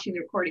than watching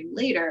the recording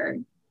later,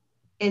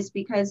 is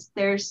because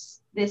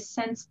there's this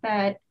sense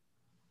that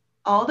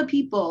all the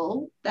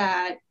people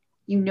that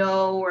you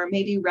know or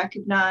maybe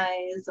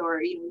recognize,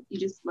 or you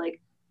just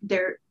like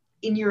they're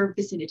in your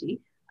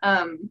vicinity,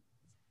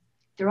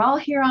 they're all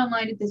here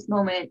online at this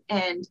moment,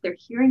 and they're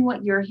hearing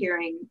what you're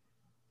hearing,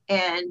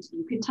 and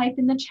you can type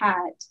in the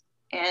chat,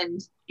 and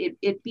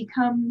it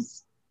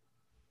becomes,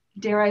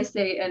 dare I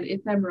say, an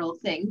ephemeral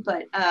thing,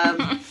 but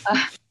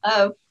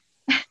of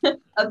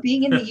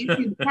being in the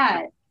YouTube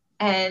chat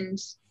and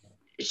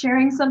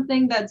sharing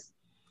something that's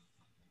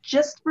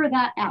just for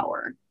that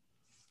hour.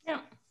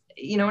 Yeah.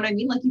 You know what I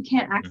mean? Like you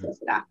can't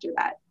access it after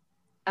that.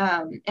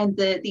 And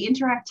the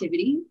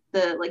interactivity,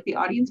 the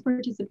audience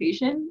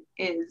participation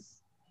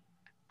is,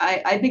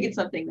 I think it's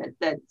something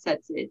that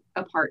sets it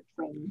apart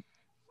from.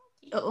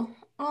 Oh,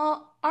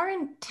 well, our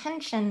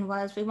intention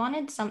was we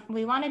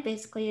wanted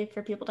basically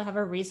for people to have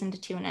a reason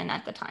to tune in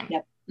at the time.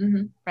 Yep.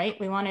 Mm-hmm. Right?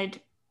 We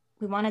wanted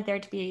there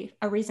to be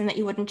a reason that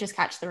you wouldn't just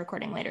catch the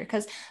recording later.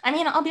 Because I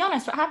mean, I'll be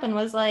honest, what happened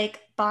was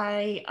like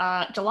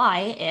by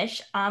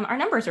July-ish, our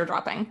numbers are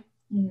dropping.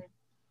 Mm-hmm.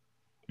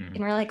 And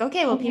we're like,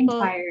 okay, well,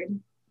 people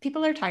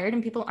are tired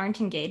and people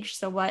aren't engaged.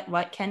 So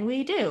what can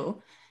we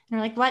do? And we're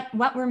like,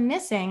 what we're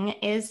missing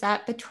is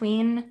that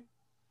between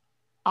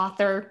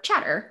author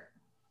chatter,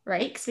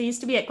 right? Because we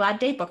used to be at Glad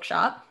Day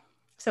Bookshop.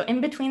 So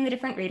in between the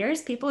different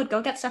readers, people would go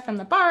get stuff from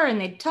the bar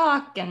and they'd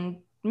talk and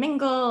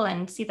mingle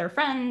and see their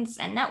friends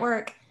and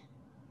network.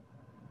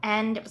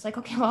 And it was like,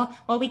 okay,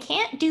 well, we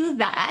can't do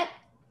that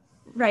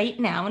right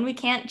now. And we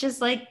can't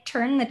just like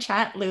turn the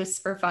chat loose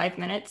for 5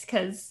 minutes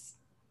because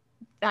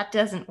that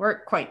doesn't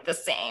work quite the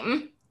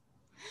same.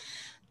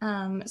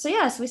 So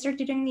we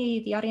started doing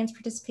the audience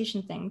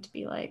participation thing to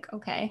be like,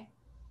 okay,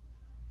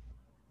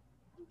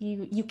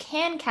 you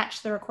can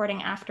catch the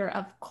recording after,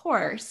 of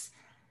course,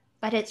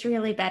 but it's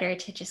really better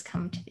to just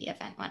come to the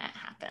event when it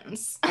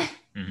happens.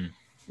 Mm-hmm.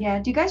 Yeah.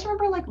 Do you guys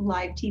remember like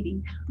live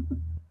TV?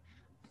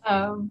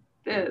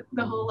 The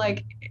whole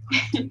like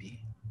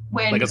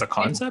when like as a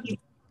concept?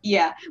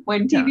 Yeah,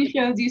 when TV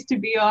shows used to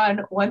be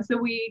on once a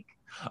week.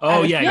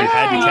 Oh yeah, you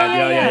had to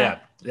catch.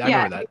 Yeah. I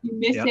remember that. If you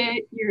miss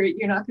it,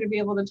 you're not going to be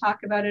able to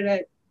talk about it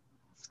at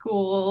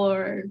school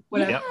or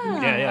whatever.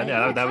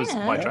 Yeah. That was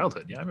my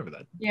childhood. Yeah, I remember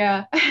that.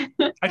 Yeah.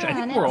 Actually, I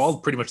think we're all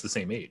pretty much the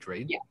same age,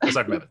 right? Yeah.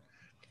 Aside from Evan.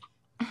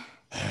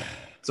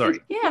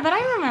 Sorry. Yeah, but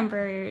I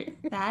remember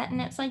that,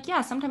 and it's like,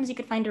 yeah, sometimes you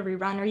could find a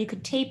rerun or you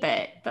could tape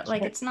it, but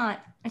like it's not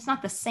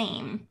the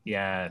same.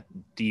 Yeah,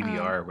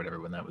 DVR or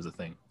whatever when that was a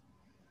thing.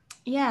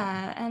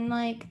 Yeah, and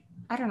like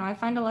I don't know, I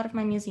find a lot of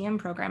my museum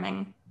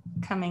programming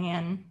coming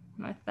in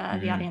with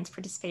the audience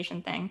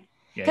participation thing.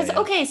 Because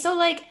okay, so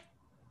like,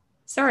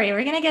 sorry,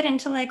 we're gonna get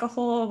into like a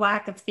whole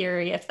whack of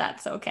theory if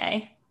that's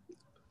okay.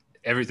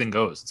 Everything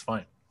goes. It's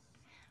fine.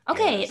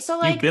 Okay, so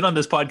like you've been on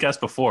this podcast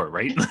before,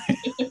 right?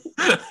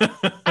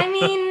 I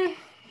mean,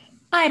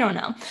 I don't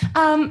know.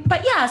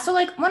 But yeah, so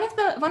like one of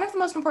the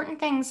most important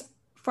things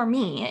for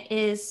me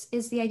is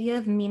the idea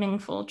of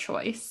meaningful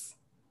choice.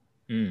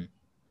 Mm.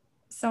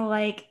 So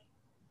like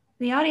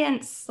the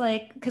audience,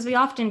 like, because we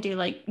often do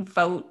like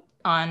vote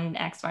on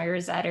X, Y, or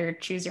Z or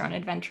choose your own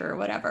adventure or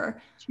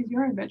whatever. Choose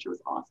your own adventure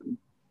was awesome.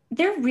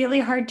 They're really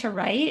hard to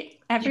write.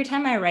 Every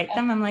time I write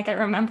them, I'm like, I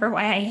remember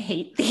why I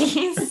hate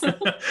these.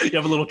 You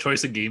have a little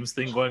choice of games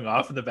thing going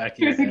off in the back of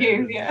your head.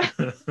 Games, yeah.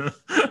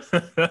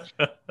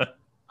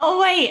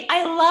 Oh wait,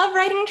 I love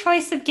writing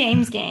choice of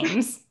games.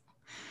 Good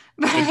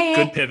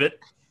pivot.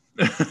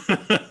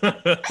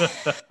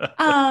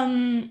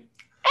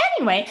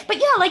 Anyway, but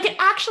yeah, like it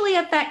actually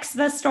affects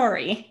the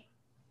story.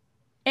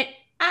 It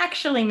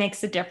actually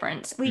makes a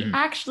difference. We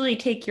actually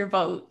take your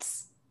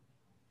votes,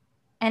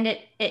 and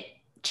it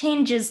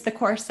changes the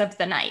course of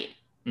the night.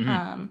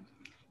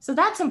 So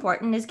that's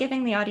important, is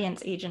giving the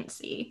audience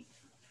agency.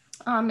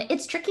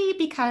 It's tricky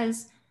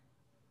because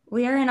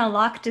we are in a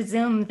locked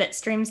Zoom that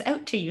streams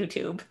out to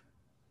YouTube.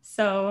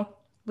 So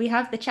we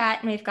have the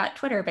chat and we've got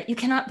Twitter, but you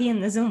cannot be in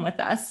the Zoom with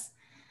us.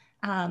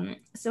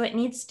 So it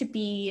needs to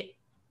be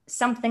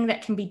something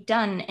that can be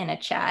done in a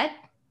chat.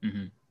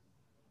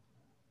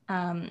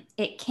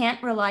 It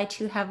can't rely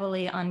too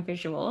heavily on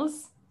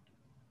visuals.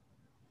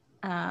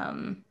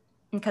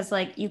 Because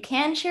like you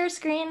can share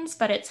screens,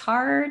 but it's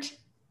hard.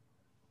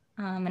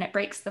 And it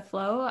breaks the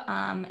flow.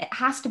 It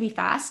has to be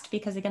fast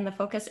because again, the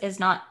focus is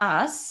not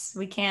us.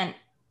 We can't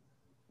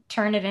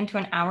turn it into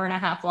an 1.5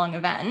 hour long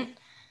event.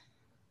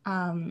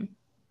 And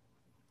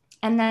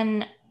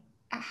then,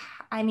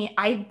 I mean,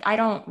 I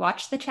don't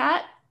watch the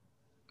chat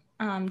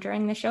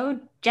during the show.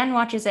 Jen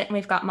watches it and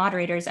we've got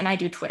moderators and I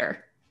do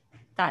Twitter.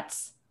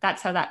 That's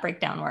how that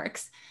breakdown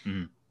works.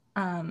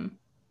 Mm-hmm.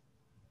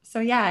 So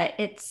yeah,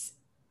 it's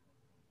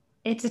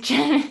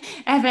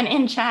Evan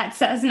in chat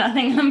says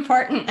nothing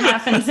important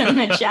happens in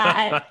the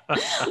chat.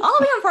 All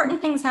the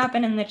important things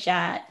happen in the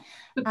chat.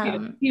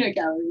 Peanut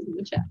galleries in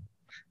the chat.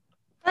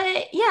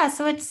 But yeah,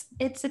 so it's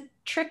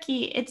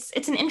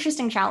an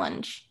interesting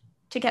challenge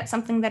to get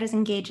something that is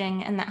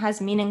engaging and that has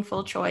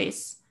meaningful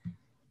choice,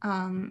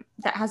 that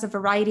has a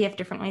variety of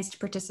different ways to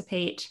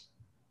participate.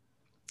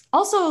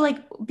 Also, like,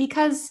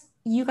 because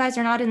you guys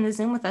are not in the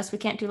Zoom with us, we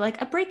can't do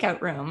like a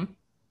breakout room.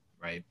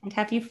 Right. And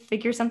have you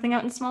figure something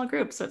out in small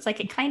groups. So it's like,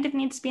 it kind of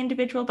needs to be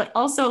individual, but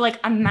also like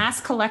a mass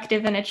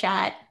collective in a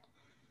chat.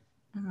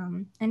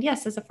 And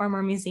yes, as a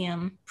former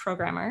museum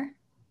programmer,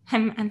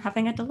 I'm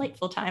having a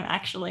delightful time,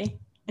 actually.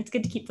 It's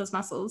good to keep those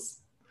muscles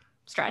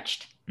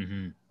stretched.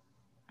 Mm-hmm.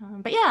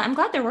 But yeah, I'm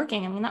glad they're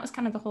working. I mean, that was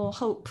kind of the whole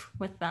hope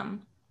with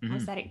them, mm-hmm.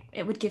 was that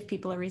it would give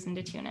people a reason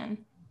to tune in.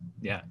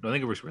 Yeah, no, I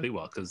think it works really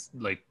well because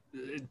like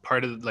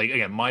part of like,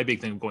 again, my big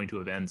thing of going to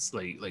events,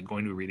 like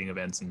going to reading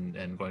events and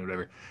going to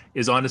whatever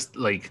is honest,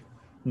 like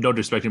no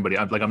disrespect to anybody.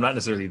 I'm not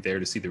necessarily there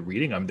to see the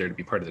reading. I'm there to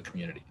be part of the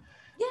community.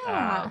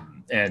 Yeah.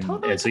 And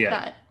so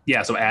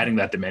yeah, so adding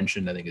that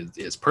dimension I think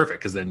is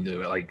perfect because then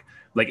like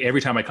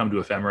every time I come to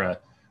Ephemera,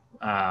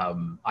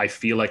 I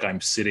feel like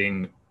I'm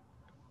sitting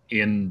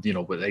in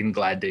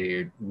Glad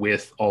Day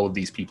with all of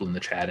these people in the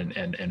chat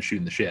and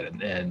shooting the shit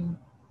and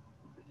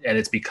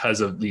it's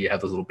because of you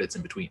have those little bits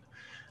in between.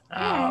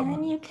 Yeah, and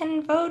then you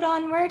can vote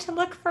on where to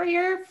look for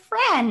your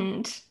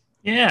friend.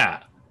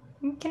 Yeah.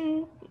 You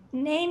can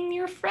name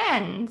your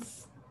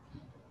friends.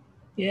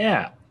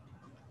 Yeah.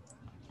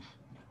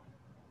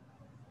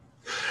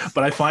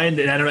 But I find,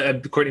 and I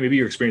don't know, Courtney, maybe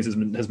your experience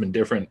has been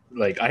different.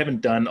 Like I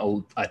haven't done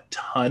a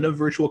ton of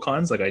virtual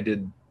cons. Like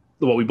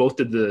we both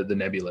did the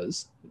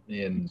Nebulas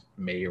in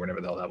May or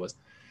whenever the hell that was.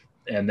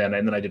 And then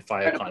I did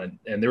FIACon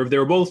and they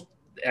were both,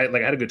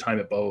 like I had a good time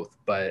at both,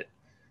 but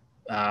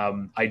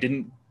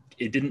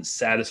it didn't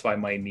satisfy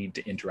my need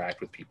to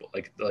interact with people.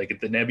 Like at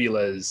the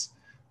Nebulas,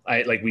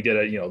 we did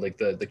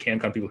the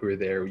CanCon people who were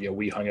there,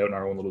 we hung out in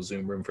our own little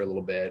Zoom room for a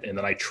little bit. And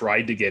then I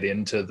tried to get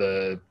into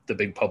the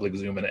big public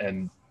Zoom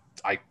and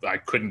I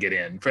couldn't get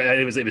in.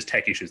 It was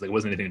tech issues. Like it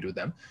wasn't anything to do with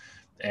them.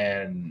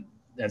 And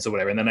so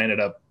whatever. And then I ended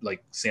up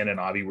like Santa and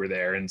Avi were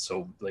there. And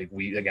so like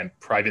we, again,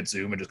 private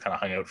Zoom and just kind of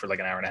hung out for like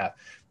an 1.5 hours.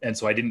 And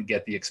so I didn't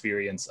get the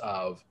experience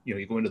of,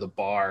 you go into the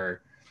bar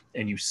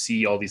and you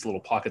see all these little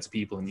pockets of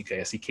people and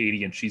I see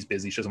Katie and she's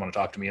busy. She doesn't want to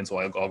talk to me. And so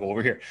I'll go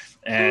over here.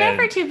 And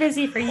never too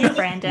busy for you,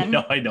 Brandon.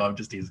 No, I know. I'm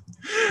just teasing.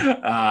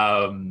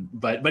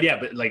 But yeah,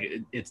 but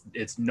like,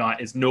 it's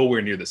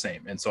nowhere near the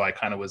same. And so I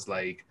kind of was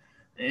like,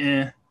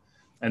 eh.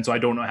 And so I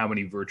don't know how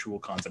many virtual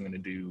cons I'm going to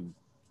do,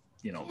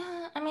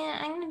 Yeah, I mean,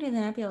 I'm going to do the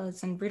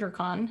Nebulas and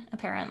ReaderCon,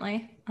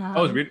 apparently.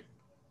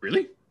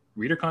 Really?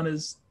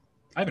 ReaderCon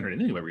I haven't heard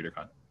anything about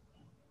ReaderCon.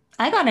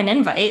 I got an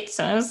invite,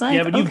 so I was like,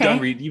 yeah, but you've done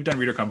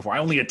ReaderCon before. I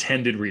only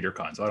attended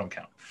ReaderCon, so I don't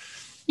count.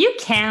 You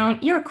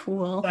count. You're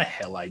cool. The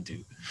hell I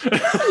do.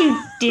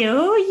 You do.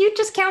 You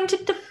just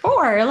counted to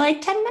 4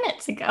 like 10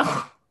 minutes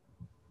ago.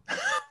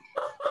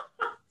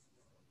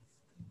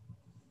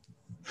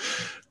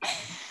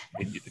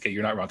 Okay,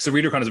 you're not wrong. So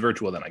ReaderCon is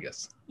virtual then, I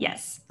guess.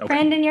 Yes. Okay.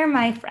 Brandon, you're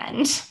my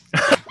friend.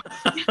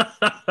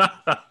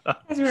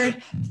 As we're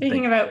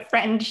speaking about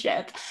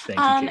friendship. Thank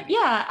you, Katie.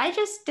 Yeah, I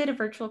just did a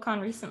virtual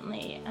con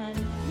recently.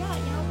 And yeah,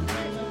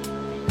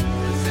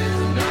 This is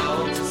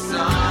no to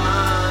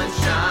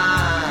sunshine.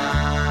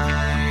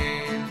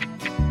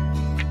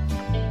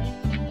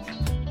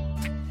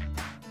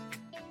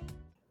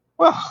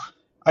 Well,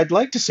 I'd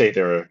like to say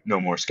there are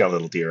no more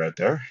skeletal deer out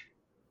there,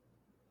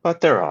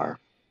 but there are.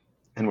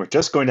 And we're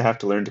just going to have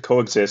to learn to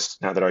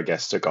coexist now that our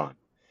guests are gone.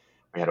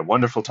 We had a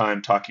wonderful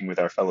time talking with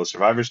our fellow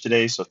survivors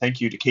today, so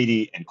thank you to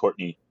Katie and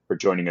Courtney for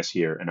joining us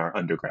here in our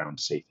underground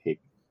safe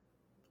haven.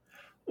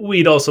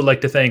 We'd also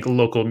like to thank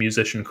local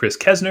musician Chris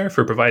Kesner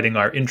for providing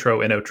our intro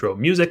and outro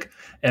music,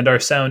 and our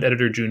sound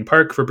editor June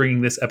Park for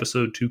bringing this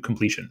episode to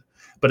completion.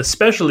 But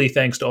especially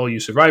thanks to all you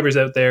survivors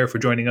out there for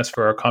joining us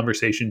for our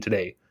conversation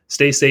today.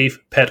 Stay safe,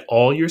 pet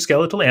all your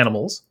skeletal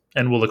animals,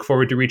 and we'll look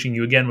forward to reaching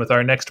you again with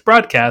our next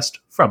broadcast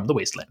from the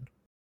Wasteland.